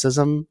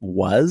Stoicism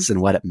was and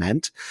what it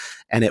meant.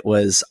 And it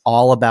was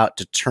all about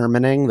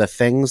determining the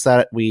things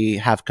that we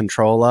have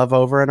control of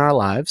over in our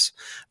lives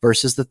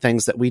versus the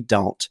things that we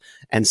don't,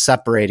 and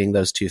separating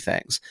those two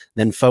things,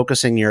 then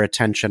focusing your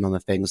attention on the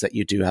things that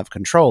you do have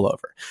control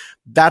over.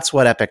 That's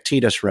what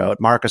Epictetus wrote.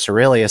 Marcus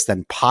Aurelius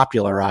then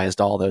popularized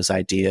all those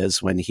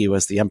ideas when he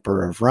was the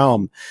emperor of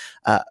Rome.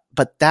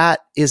 But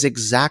that is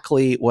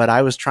exactly what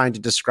I was trying to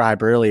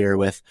describe earlier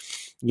with,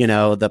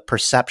 the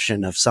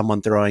perception of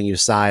someone throwing you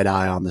side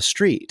eye on the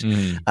street.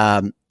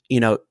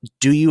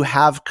 Do you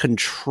have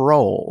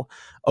control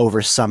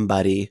over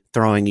somebody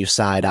throwing you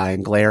side eye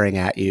and glaring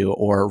at you,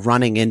 or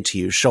running into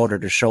you shoulder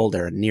to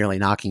shoulder and nearly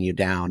knocking you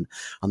down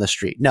on the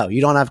street? No,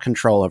 you don't have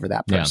control over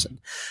that person,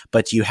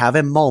 but you have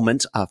a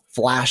moment, a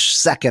flash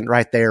second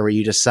right there where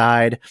you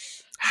decide,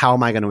 how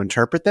am I going to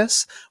interpret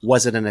this?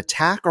 Was it an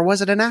attack or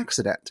was it an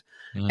accident?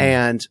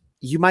 And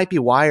you might be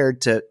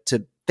wired to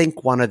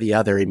think one or the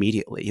other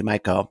immediately. You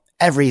might go,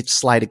 every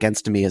slight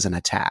against me is an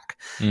attack.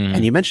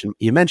 And you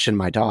mentioned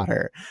my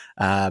daughter.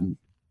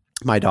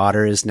 My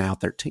daughter is now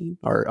 13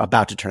 or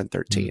about to turn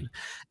 13,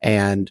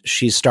 and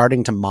she's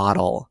starting to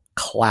model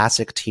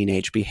classic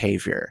teenage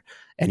behavior.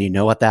 And you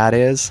know what that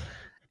is?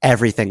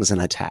 Everything's an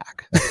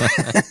attack.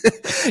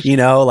 You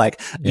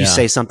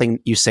say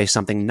something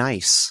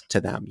nice to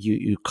them.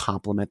 You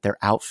compliment their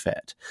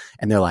outfit,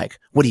 and they're like,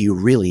 "What do you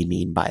really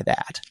mean by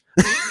that?"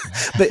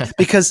 But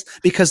because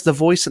the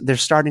voice, they're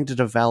starting to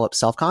develop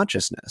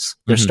self-consciousness.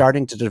 They're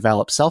starting to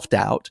develop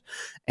self-doubt.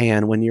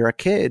 And when you're a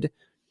kid,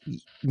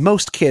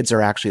 most kids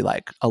are actually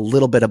like a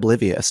little bit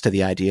oblivious to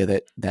the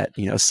idea that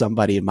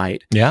somebody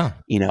might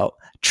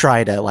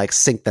try to like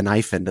sink the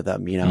knife into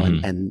them,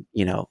 and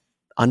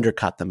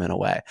undercut them in a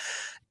way,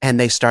 and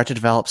they start to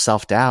develop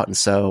self-doubt. And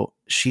so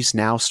she's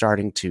now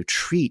starting to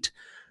treat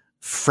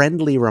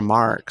friendly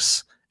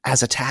remarks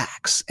as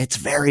attacks. It's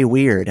very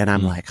weird. And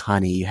I'm like,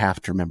 honey, you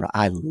have to remember,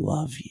 I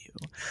love you.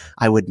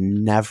 I would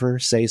never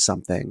say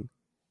something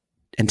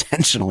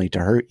intentionally to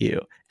hurt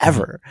you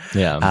ever.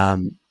 Yeah.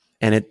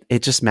 And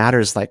it just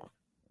matters like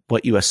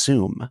what you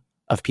assume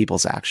of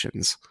people's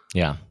actions.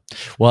 Yeah.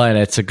 Well, and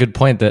it's a good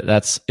point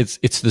it's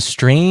the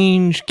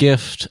strange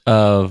gift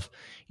of,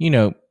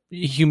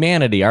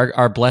 humanity.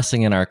 Our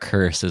blessing and our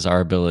curse is our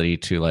ability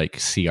to like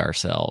see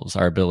ourselves,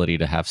 our ability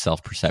to have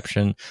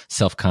self-perception,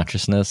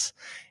 self-consciousness.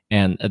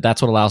 And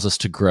that's what allows us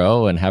to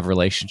grow and have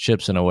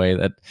relationships in a way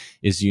that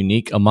is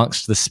unique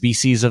amongst the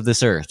species of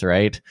this earth,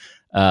 right?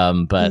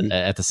 But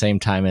at the same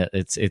time,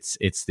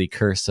 it's the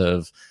curse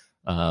of,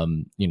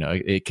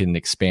 it can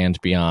expand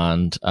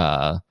beyond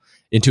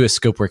into a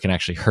scope where it can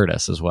actually hurt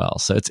us as well.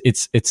 So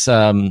it's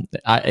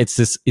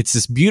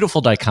this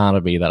beautiful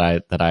dichotomy that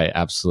I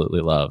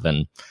absolutely love.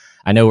 And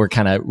I know we're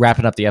kind of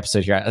wrapping up the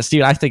episode here.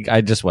 Steve, I think I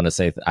just want to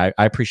say I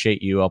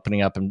appreciate you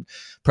opening up and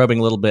probing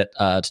a little bit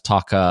to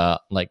talk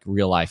like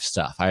real life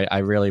stuff. I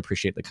really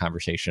appreciate the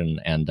conversation,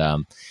 and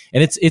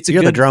it's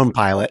You're the drone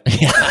pilot.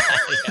 Yeah.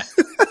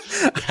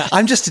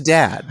 I'm just a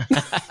dad.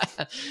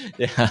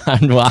 Yeah,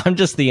 I'm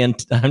just an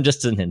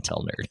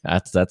Intel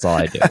nerd. That's all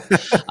I do.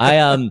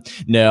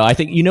 No, I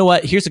think, you know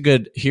what?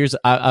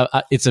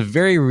 It's a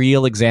very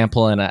real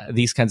example, and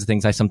these kinds of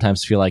things I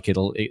sometimes feel like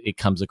it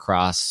comes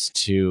across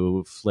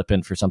too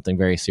flippant for something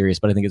very serious,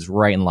 but I think it's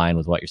right in line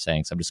with what you're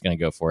saying, so I'm just going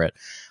to go for it.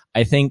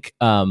 I think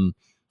a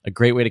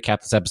great way to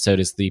cap this episode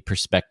is the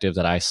perspective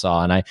that I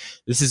saw, and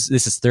this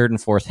is third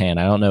and fourth hand.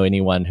 I don't know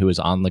anyone who was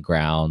on the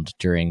ground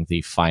during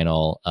the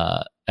final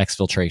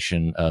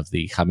exfiltration of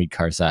the Hamid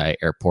Karzai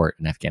airport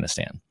in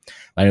Afghanistan.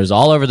 But it was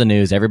all over the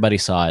news. Everybody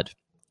saw it.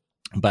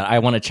 But I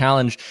want to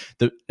challenge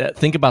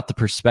think about the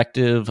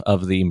perspective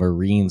of the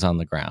Marines on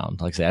the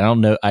ground. Like I said,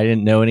 I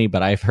didn't know any,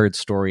 but I've heard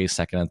stories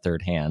second and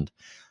third hand.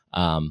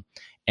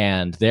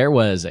 And there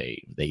was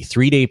a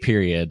 3-day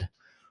period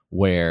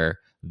where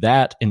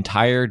that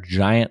entire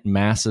giant,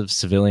 massive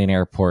civilian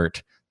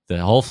airport, the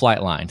whole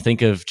flight line,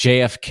 think of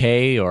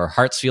JFK or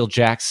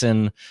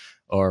Hartsfield-Jackson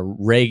or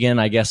Reagan,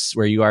 I guess,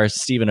 where you are,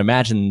 Stephen.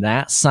 Imagine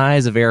that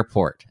size of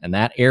airport and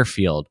that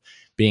airfield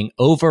being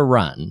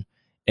overrun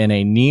in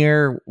a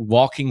near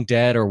Walking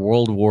Dead or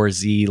World War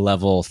Z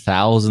level,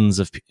 thousands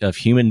of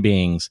human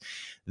beings.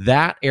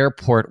 That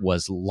airport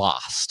was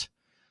lost.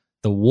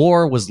 The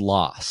war was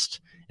lost,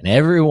 and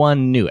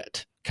everyone knew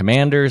it.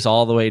 Commanders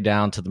all the way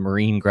down to the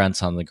Marine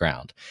grunts on the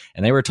ground.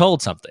 And they were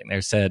told something.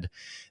 They said,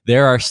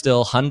 there are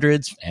still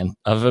hundreds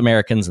of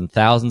Americans and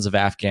thousands of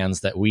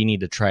Afghans that we need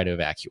to try to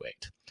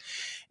evacuate.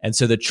 And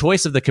so the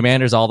choice of the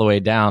commanders all the way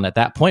down at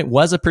that point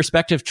was a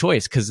perspective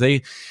choice, because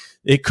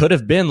it could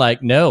have been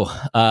like, no,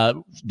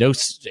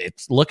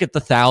 look at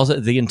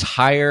the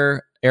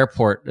entire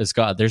airport is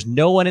gone. There's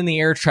no one in the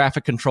air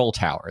traffic control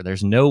tower.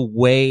 There's no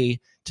way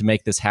to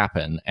make this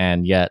happen.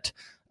 And yet,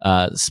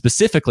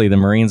 specifically the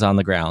Marines on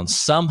the ground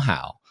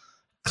somehow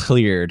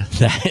cleared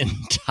that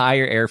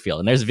entire airfield.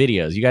 And there's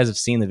videos. You guys have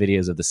seen the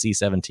videos of the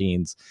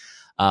C-17s.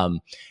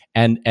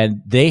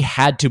 And they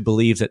had to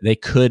believe that they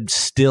could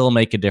still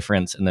make a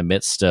difference in the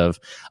midst of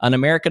an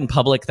American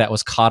public that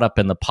was caught up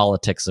in the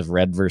politics of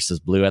red versus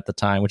blue at the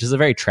time, which is a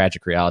very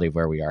tragic reality of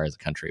where we are as a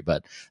country,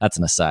 but that's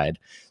an aside.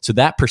 So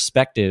that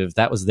perspective,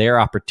 that was their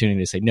opportunity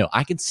to say, no,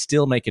 I can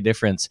still make a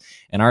difference.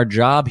 And our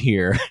job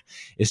here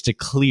is to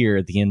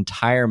clear the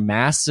entire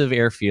massive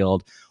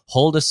airfield,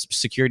 hold a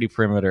security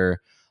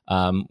perimeter,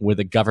 with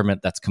a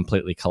government that's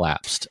completely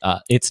collapsed.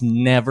 It's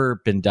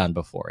never been done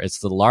before. It's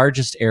the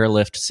largest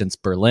airlift since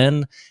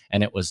Berlin,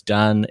 and it was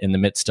done in the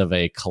midst of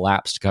a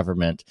collapsed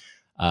government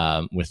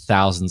with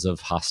thousands of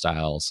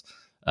hostiles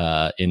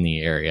in the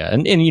area.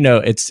 And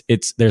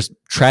there's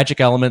tragic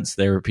elements.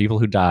 There were people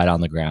who died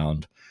on the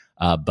ground,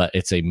 but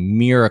it's a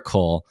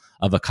miracle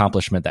of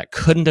accomplishment that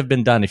couldn't have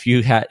been done if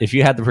you had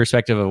the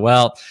perspective of,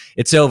 well,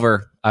 it's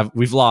over.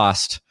 We've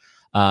lost.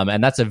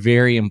 And that's a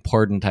very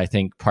important, I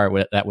think, part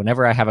that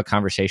whenever I have a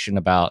conversation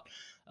about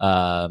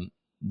and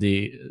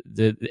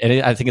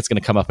I think it's going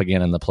to come up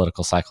again in the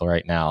political cycle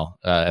right now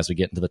as we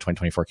get into the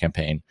 2024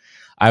 campaign.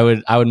 I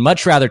would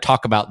much rather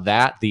talk about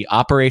that, the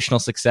operational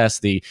success,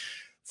 the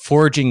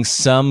forging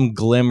some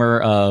glimmer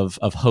of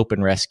hope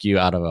and rescue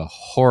out of a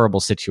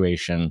horrible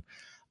situation.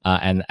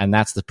 And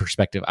that's the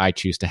perspective I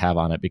choose to have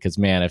on it, because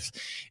man,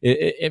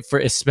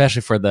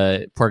 especially for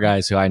the poor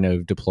guys who I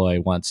know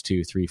deploy once,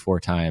 2, 3, 4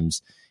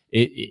 times,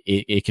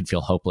 it can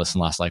feel hopeless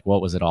and lost. Like,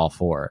 what was it all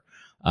for?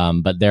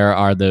 But there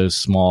are those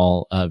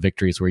small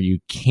victories where you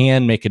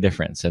can make a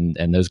difference, and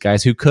those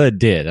guys who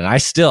did. And I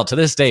still, to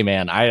this day,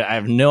 man, I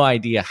have no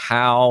idea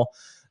how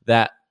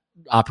that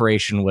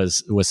operation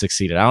was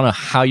succeeded. I don't know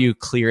how you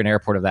clear an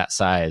airport of that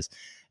size.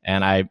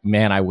 And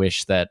I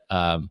wish that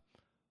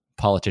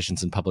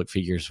politicians and public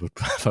figures would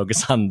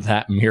focus on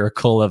that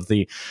miracle of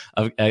the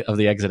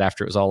exit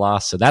after it was all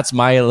lost. So that's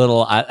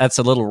that's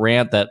a little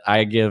rant that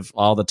I give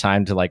all the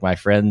time to like my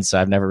friends.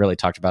 So I've never really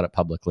talked about it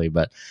publicly,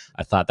 but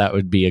I thought that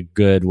would be a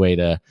good way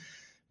to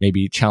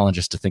maybe challenge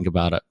us to think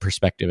about a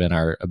perspective and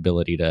our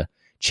ability to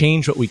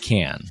change what we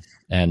can,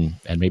 and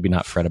maybe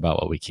not fret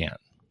about what we can't.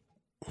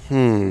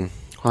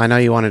 Well, I know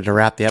you wanted to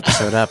wrap the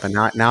episode up, and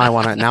now I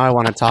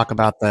want to talk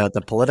about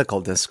the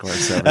political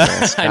discourse over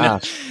this. I know.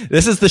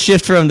 This is the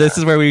shift from this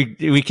is where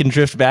we can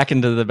drift back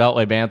into the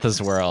Beltway Banthas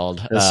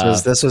world.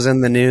 This was in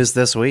the news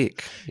this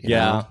week. Yeah.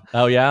 Know?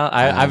 Oh yeah.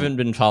 I haven't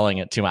been following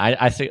it too much.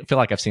 I feel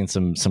like I've seen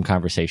some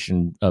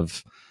conversation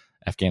of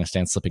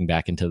Afghanistan slipping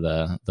back into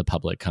the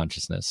public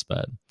consciousness,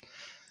 but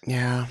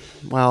yeah.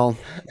 Well,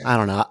 I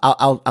don't know.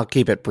 I'll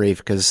keep it brief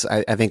because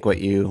I think what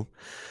you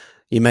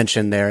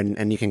mentioned there,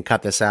 and you can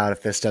cut this out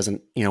if this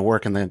doesn't,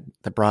 work in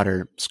the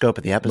broader scope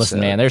of the episode. Listen,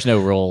 man, there's no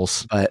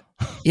rules. But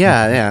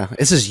yeah,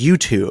 this is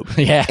YouTube.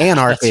 Yeah,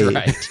 anarchy. That's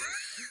right.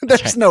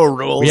 There's no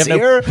rules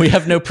here. We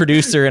have no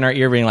producer in our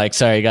ear being like,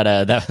 "Sorry,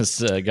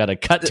 gotta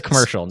cut to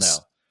commercial." No.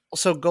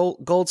 So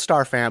Gold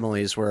Star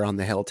families were on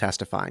the Hill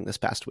testifying this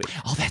past week.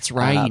 Oh, that's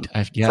right.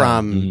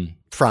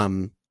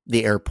 From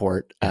the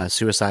airport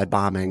suicide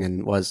bombing,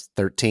 and was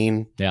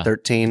 13 men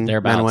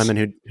and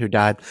women who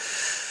died.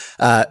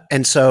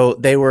 And so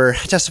they were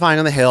testifying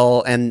on the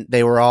Hill, and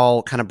they were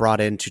all kind of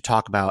brought in to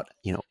talk about,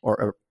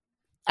 or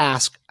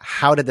ask,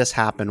 how did this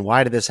happen?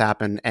 Why did this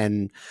happen?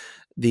 And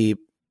the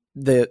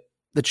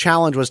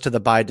challenge was to the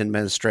Biden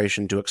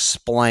administration to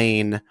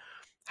explain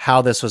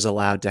how this was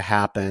allowed to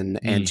happen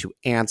and to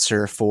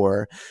answer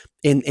for,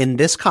 in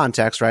this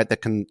context, right?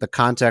 The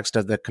context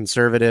of the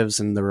conservatives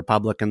and the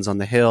Republicans on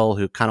the Hill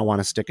who kind of want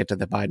to stick it to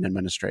the Biden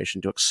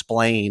administration to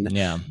explain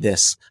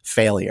this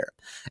failure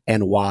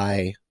and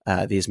why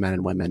these men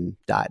and women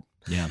died.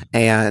 Yeah.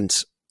 And,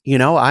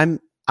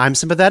 I'm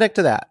sympathetic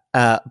to that.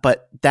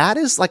 But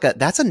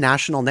that's a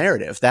national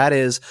narrative. That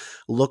is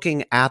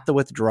looking at the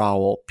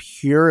withdrawal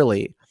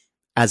purely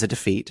as a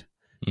defeat,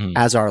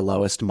 as our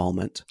lowest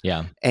moment.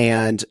 Yeah.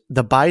 And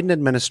the Biden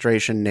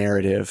administration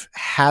narrative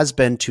has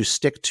been to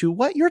stick to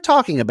what you're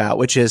talking about,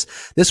 which is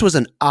this was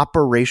an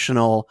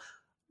operational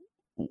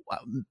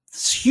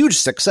huge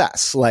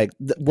success. Like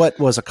what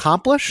was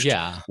accomplished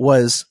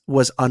was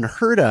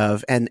unheard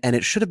of, and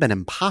it should have been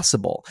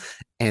impossible,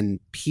 and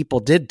people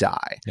did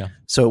die. Yeah.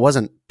 So it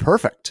wasn't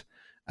perfect.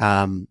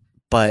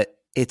 But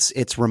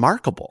it's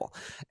remarkable.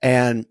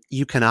 And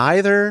you can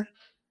either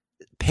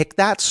pick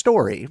that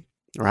story,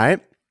 right?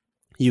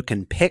 You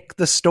can pick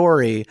the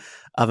story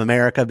of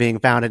America being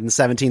founded in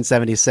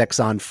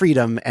 1776 on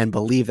freedom and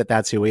believe that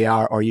that's who we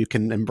are, or you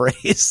can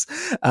embrace,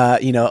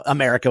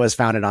 America was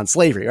founded on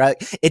slavery, right?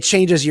 It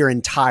changes your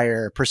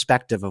entire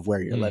perspective of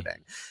where you're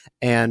living.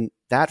 And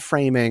that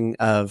framing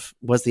of,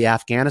 was the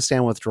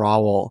Afghanistan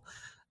withdrawal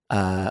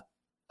a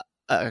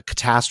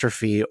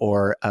catastrophe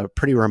or a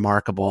pretty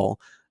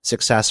remarkable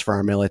success for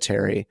our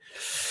military?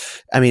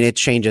 I mean, it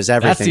changes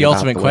everything. That's the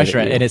ultimate question,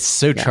 right? And it's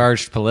so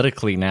charged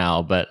politically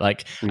now. But I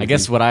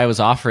guess what I was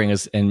offering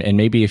is, and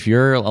maybe if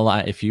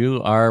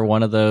you are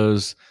one of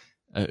those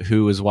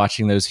who is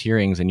watching those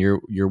hearings and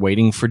you're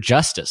waiting for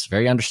justice,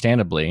 very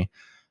understandably,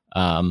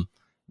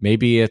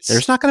 maybe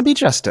there's not going to be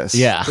justice.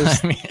 Yeah,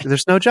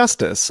 there's no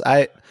justice.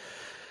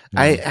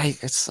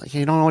 It's like,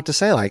 you don't know what to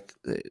say. Like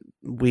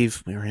we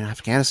were in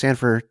Afghanistan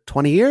for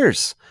 20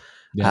 years,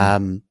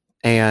 and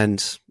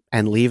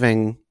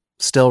leaving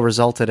still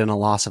resulted in a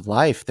loss of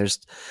life. There's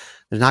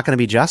not going to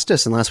be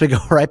justice unless we go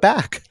right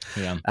back.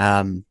 Yeah.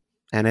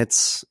 And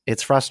it's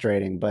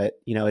frustrating, but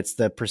it's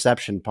the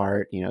perception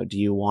part. Do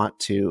you want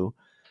to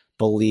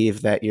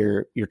believe that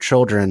your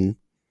children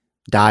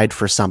died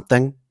for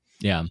something?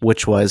 Yeah.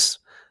 Which was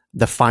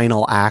the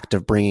final act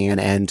of bringing an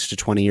end to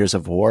 20 years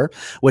of war,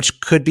 which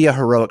could be a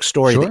heroic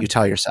story that you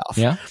tell yourself.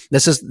 Yeah.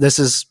 This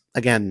is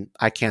again,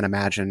 I can't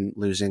imagine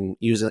losing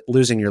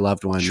your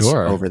loved ones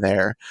over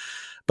there.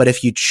 But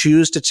if you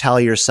choose to tell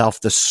yourself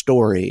the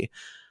story,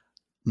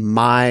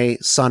 my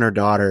son or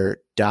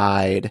daughter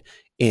died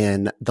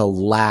in the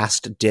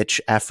last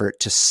ditch effort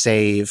to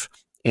save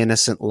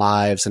innocent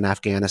lives in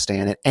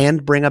Afghanistan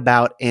and bring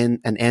about an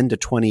end to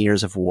 20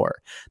 years of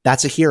war.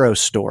 That's a hero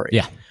story.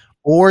 Yeah.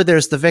 Or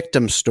there's the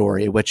victim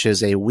story, which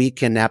is a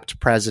weak, inept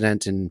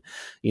president, and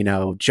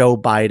Joe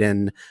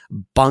Biden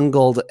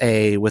bungled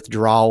a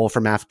withdrawal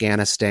from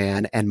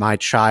Afghanistan, and my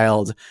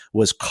child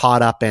was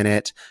caught up in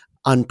it,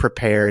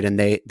 unprepared, and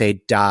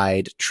they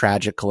died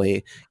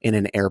tragically in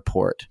an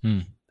airport.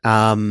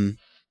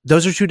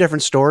 Those are two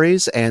different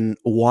stories, and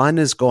one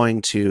is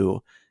going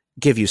to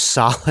give you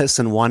solace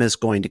and one is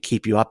going to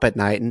keep you up at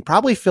night and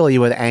probably fill you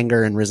with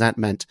anger and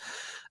resentment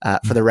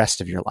for the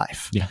rest of your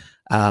life. Yeah.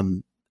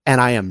 And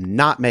I am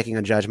not making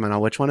a judgment on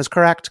which one is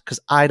correct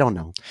because I don't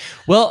know.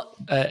 Well,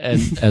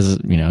 as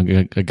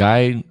a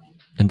guy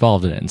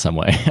involved in it in some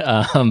way,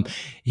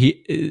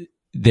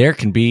 there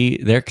can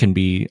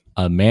be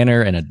a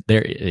manner and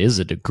there is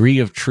a degree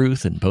of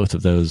truth in both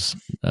of those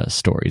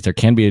stories. There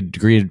can be a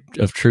degree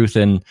of truth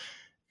in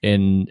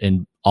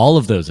all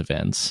of those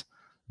events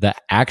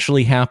that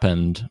actually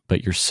happened.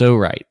 But you're so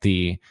right.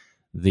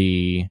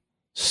 The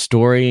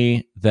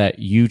story that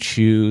you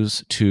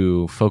choose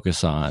to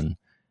focus on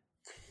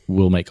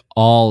will make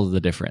all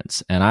the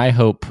difference. And I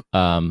hope,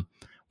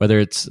 whether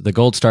it's the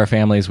Gold Star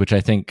families, which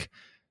I think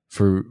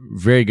for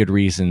very good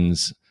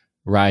reasons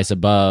rise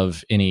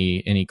above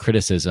any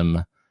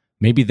criticism,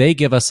 maybe they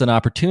give us an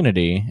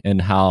opportunity in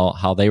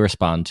how they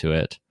respond to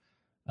it,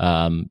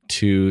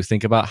 to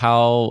think about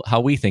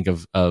how we think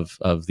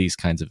of these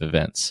kinds of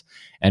events.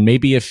 And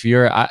maybe if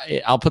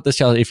I'll put this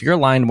challenge: if you're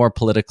aligned more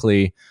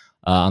politically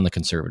on the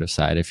conservative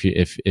side,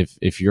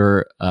 if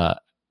you're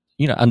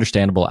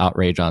understandable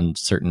outrage on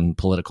certain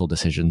political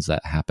decisions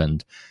that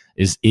happened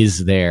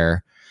is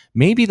there,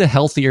 maybe the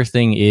healthier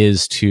thing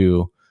is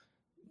to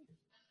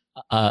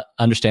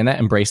understand that,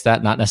 embrace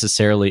that, not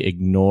necessarily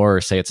ignore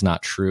or say it's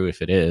not true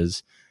if it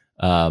is,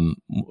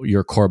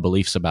 your core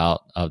beliefs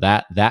about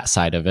that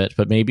side of it,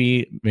 but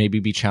maybe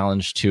be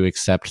challenged to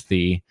accept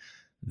the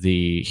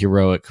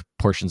heroic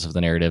portions of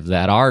the narrative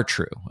that are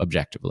true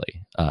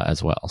objectively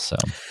as well. So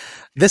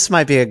this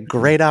might be a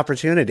great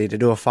opportunity to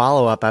do a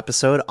follow-up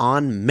episode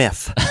on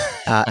myth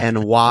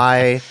and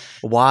why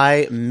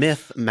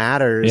myth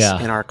matters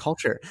in our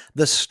culture.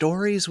 The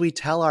stories we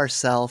tell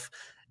ourselves,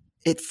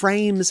 it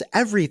frames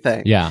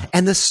everything. Yeah.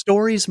 And the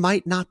stories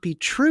might not be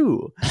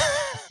true.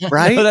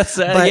 Right? No, that's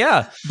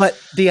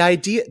but the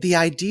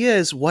idea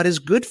is what is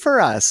good for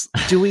us.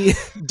 Do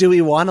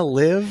we want to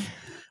live?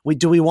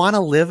 Do we want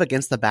to live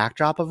against the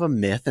backdrop of a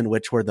myth in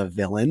which we're the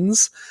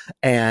villains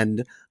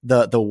and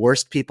the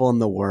worst people in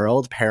the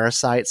world,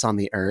 parasites on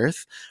the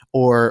earth,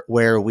 or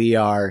where we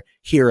are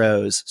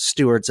heroes,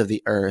 stewards of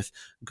the earth,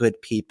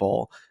 good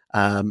people?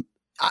 I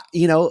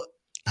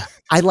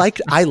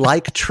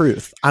like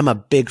truth. I'm a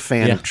big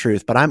fan of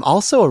truth, but I'm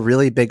also a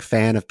really big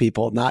fan of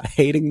people not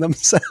hating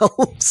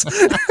themselves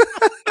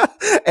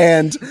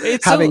and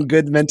having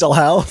good mental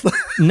health.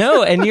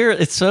 No, and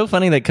it's so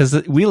funny that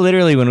because we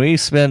literally, when we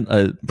spent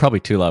probably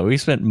too long, we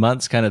spent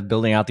months kind of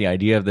building out the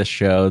idea of this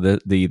show,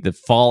 the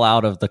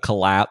fallout of the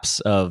collapse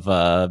of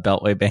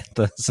Beltway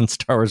Banthas and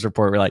Star Wars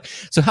Report. We're like,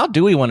 so how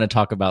do we want to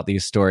talk about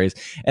these stories?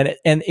 And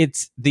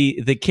it's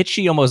the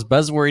kitschy, almost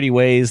buzzwordy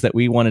ways that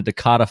we wanted to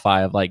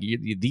codify of like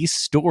these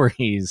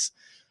stories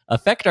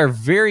affect our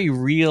very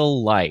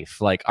real life,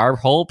 like our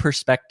whole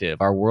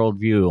perspective, our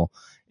worldview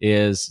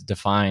is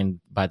defined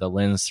by the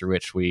lens through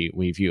which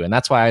we view. And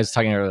that's why I was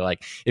talking earlier,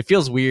 like, it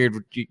feels weird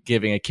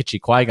giving a kitschy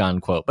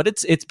Qui-Gon quote, but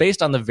it's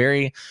based on the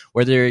very,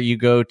 whether you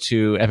go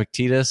to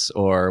Epictetus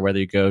or whether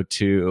you go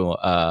to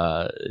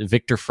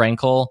Viktor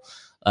Frankl,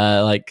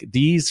 like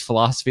these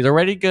philosophies, or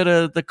whether you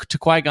go to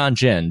Qui-Gon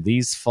Jinn,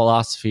 these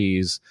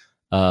philosophies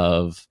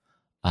of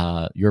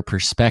your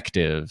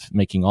perspective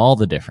making all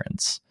the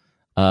difference.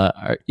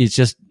 It's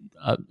just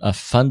a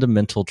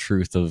fundamental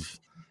truth of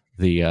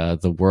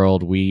the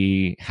world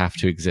we have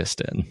to exist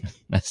in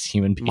as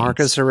human beings.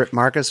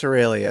 Marcus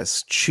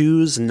Aurelius: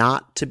 choose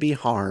not to be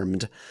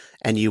harmed,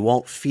 and you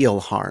won't feel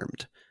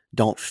harmed.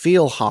 Don't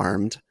feel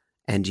harmed,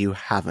 and you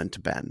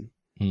haven't been.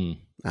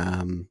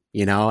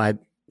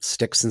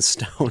 Sticks and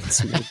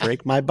stones may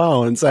break my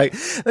bones. Like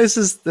this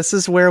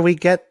is where we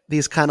get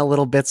these kind of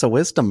little bits of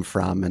wisdom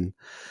from. And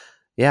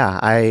yeah,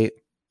 I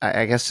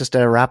guess just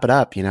to wrap it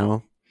up,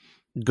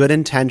 good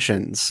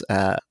intentions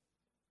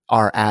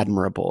are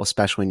admirable,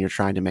 especially when you're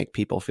trying to make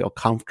people feel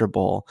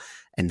comfortable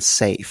and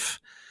safe.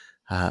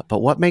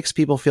 But what makes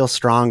people feel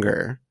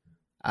stronger?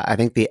 I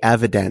think the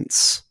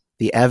evidence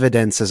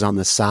is on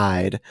the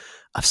side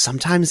of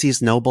sometimes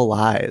these noble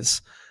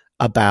lies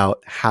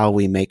about how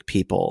we make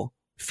people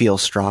feel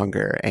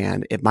stronger.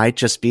 And it might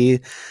just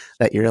be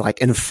that you're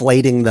like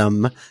inflating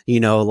them,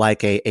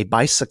 like a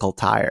bicycle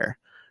tire.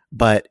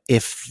 But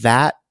if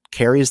that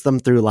carries them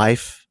through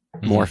life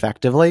more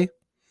effectively,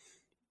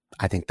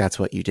 I think that's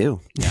what you do.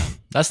 Yeah,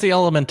 that's the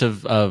element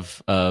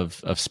of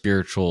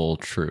spiritual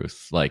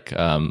truth. Like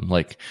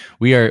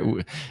we are.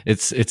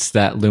 It's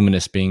that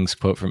luminous beings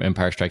quote from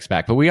Empire Strikes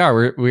Back. But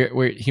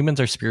we're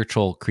humans are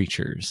spiritual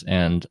creatures,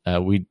 and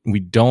we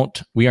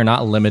are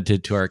not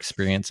limited to our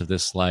experience of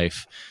this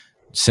life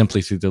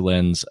simply through the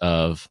lens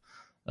of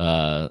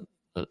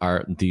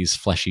these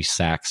fleshy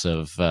sacks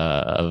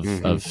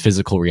of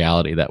physical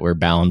reality that we're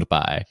bound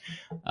by.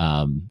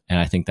 And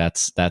I think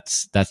that's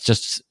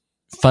just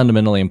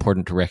fundamentally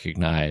important to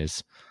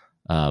recognize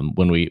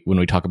when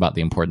we talk about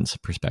the importance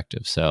of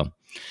perspective. So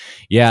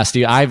yeah,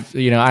 Steve, I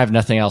have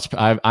nothing else.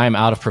 I'm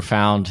out of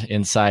profound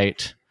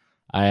insight.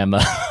 I am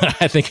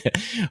I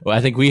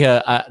think we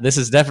this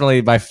is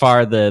definitely by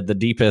far the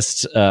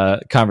deepest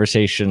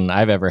conversation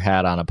I've ever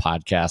had on a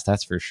podcast,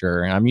 that's for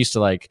sure. I'm used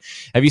to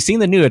have you seen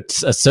the new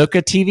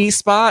Ahsoka TV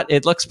spot?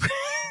 It looks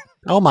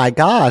oh my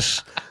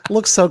gosh,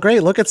 looks so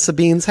great. Look at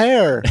Sabine's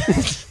hair.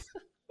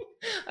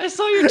 I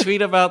saw your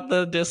tweet about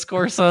the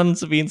discourse on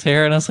Sabine's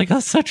hair, and I was like,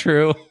 that's so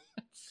true.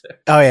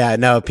 Oh yeah,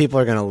 no, people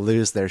are gonna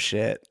lose their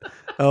shit.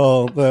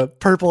 Oh, the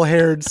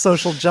purple-haired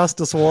social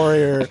justice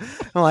warrior.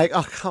 I'm like,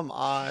 oh, come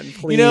on,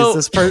 please.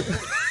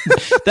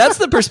 That's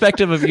the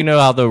perspective of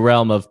how the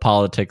realm of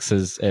politics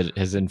has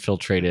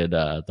infiltrated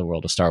the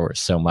world of Star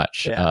Wars so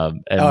much. Yeah.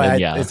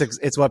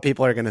 It's what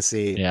people are gonna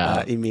see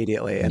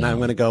immediately, and I'm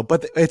gonna go,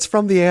 but it's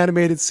from the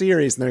animated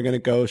series, and they're gonna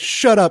go,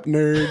 shut up,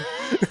 nerd.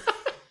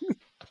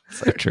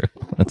 So true.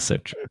 That's so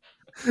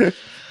true.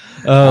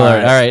 Oh, Lord.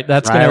 All right.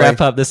 That's going to Riley.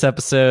 wrap up this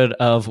episode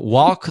of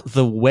Walk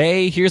the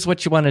Way. Here's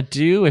what you want to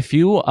do. If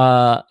you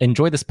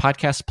enjoy this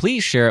podcast,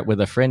 please share it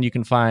with a friend. You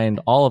can find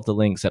all of the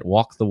links at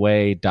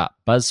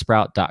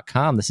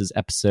walktheway.buzzsprout.com. This is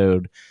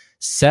episode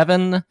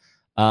 7.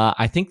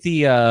 I think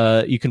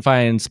you can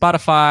find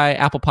Spotify,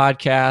 Apple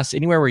Podcasts,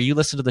 anywhere where you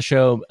listen to the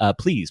show.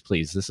 Please,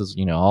 this is,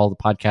 all the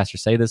podcasters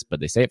say this, but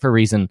they say it for a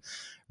reason.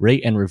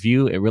 Rate and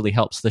review. It really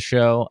helps the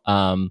show.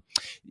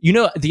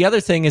 The other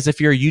thing is, if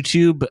you're a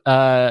YouTube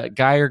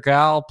guy or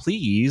gal,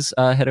 please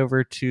head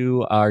over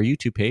to our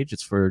YouTube page.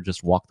 It's for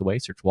just Walk the Way.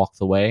 Search Walk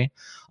the Way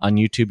on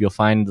YouTube. You'll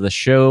find the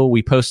show.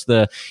 We post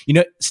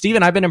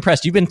Stephen, I've been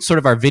impressed. You've been sort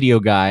of our video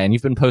guy, and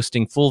you've been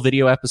posting full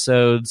video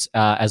episodes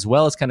as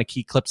well as kind of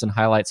key clips and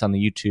highlights on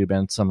the YouTube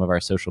and some of our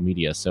social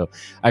media. So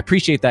I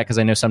appreciate that, because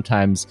I know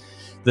sometimes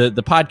the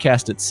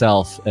podcast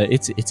itself,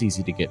 it's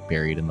easy to get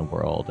buried in the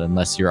world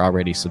unless you're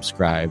already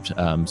subscribed.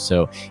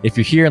 So if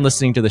you're here and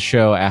listening to the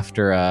show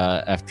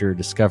after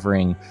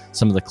discovering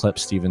some of the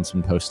clips Stephen's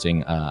been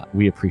posting,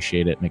 we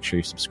appreciate it. Make sure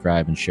you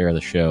subscribe and share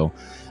the show.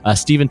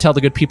 Stephen, tell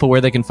the good people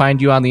where they can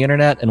find you on the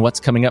internet and what's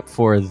coming up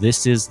for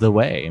This Is the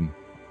Way.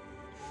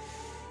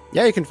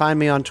 Yeah, you can find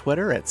me on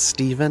Twitter at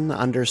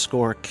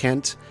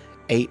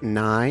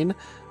Stephen_Kent89.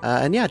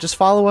 And yeah, just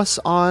follow us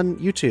on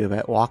YouTube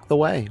at Walk the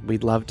Way.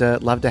 We'd love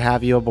to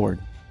have you aboard.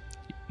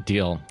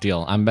 Deal.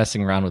 I'm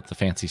messing around with the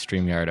fancy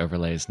StreamYard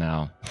overlays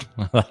now.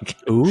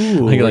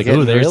 Ooh,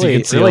 there's really, you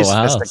can see really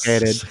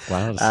sophisticated.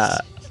 Wow.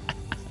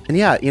 And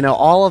yeah,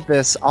 all of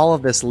this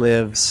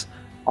lives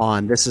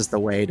on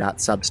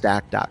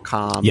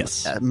thisistheway.substack.com.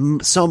 Yes.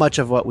 So much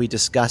of what we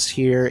discuss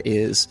here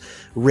is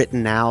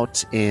written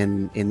out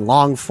in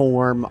long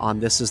form on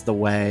This Is the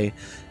Way,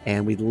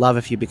 and we'd love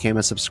if you became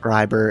a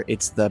subscriber.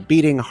 It's the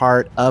beating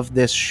heart of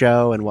this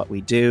show and what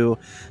we do.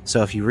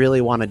 So if you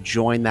really want to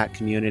join that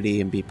community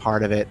and be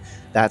part of it,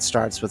 that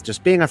starts with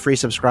just being a free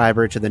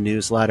subscriber to the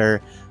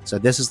newsletter. So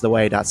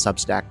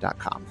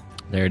thisistheway.substack.com.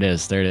 There it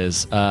is.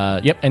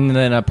 Yep. And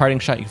then a parting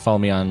shot, you can follow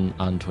me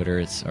on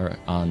Twitter. Or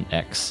on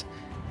X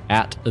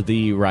at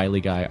the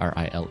Riley Guy,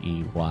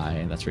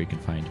 RILEY. And that's where you can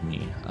find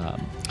me.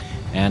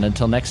 And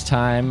until next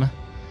time,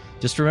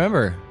 just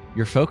remember,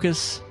 your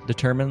focus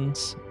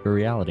determines your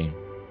reality.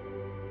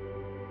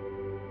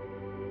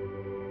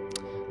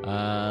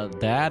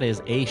 That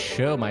is a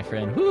show, my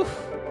friend. Whew.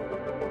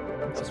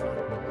 I'm exhausted.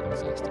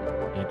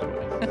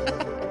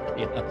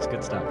 Yeah, that was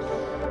good stuff.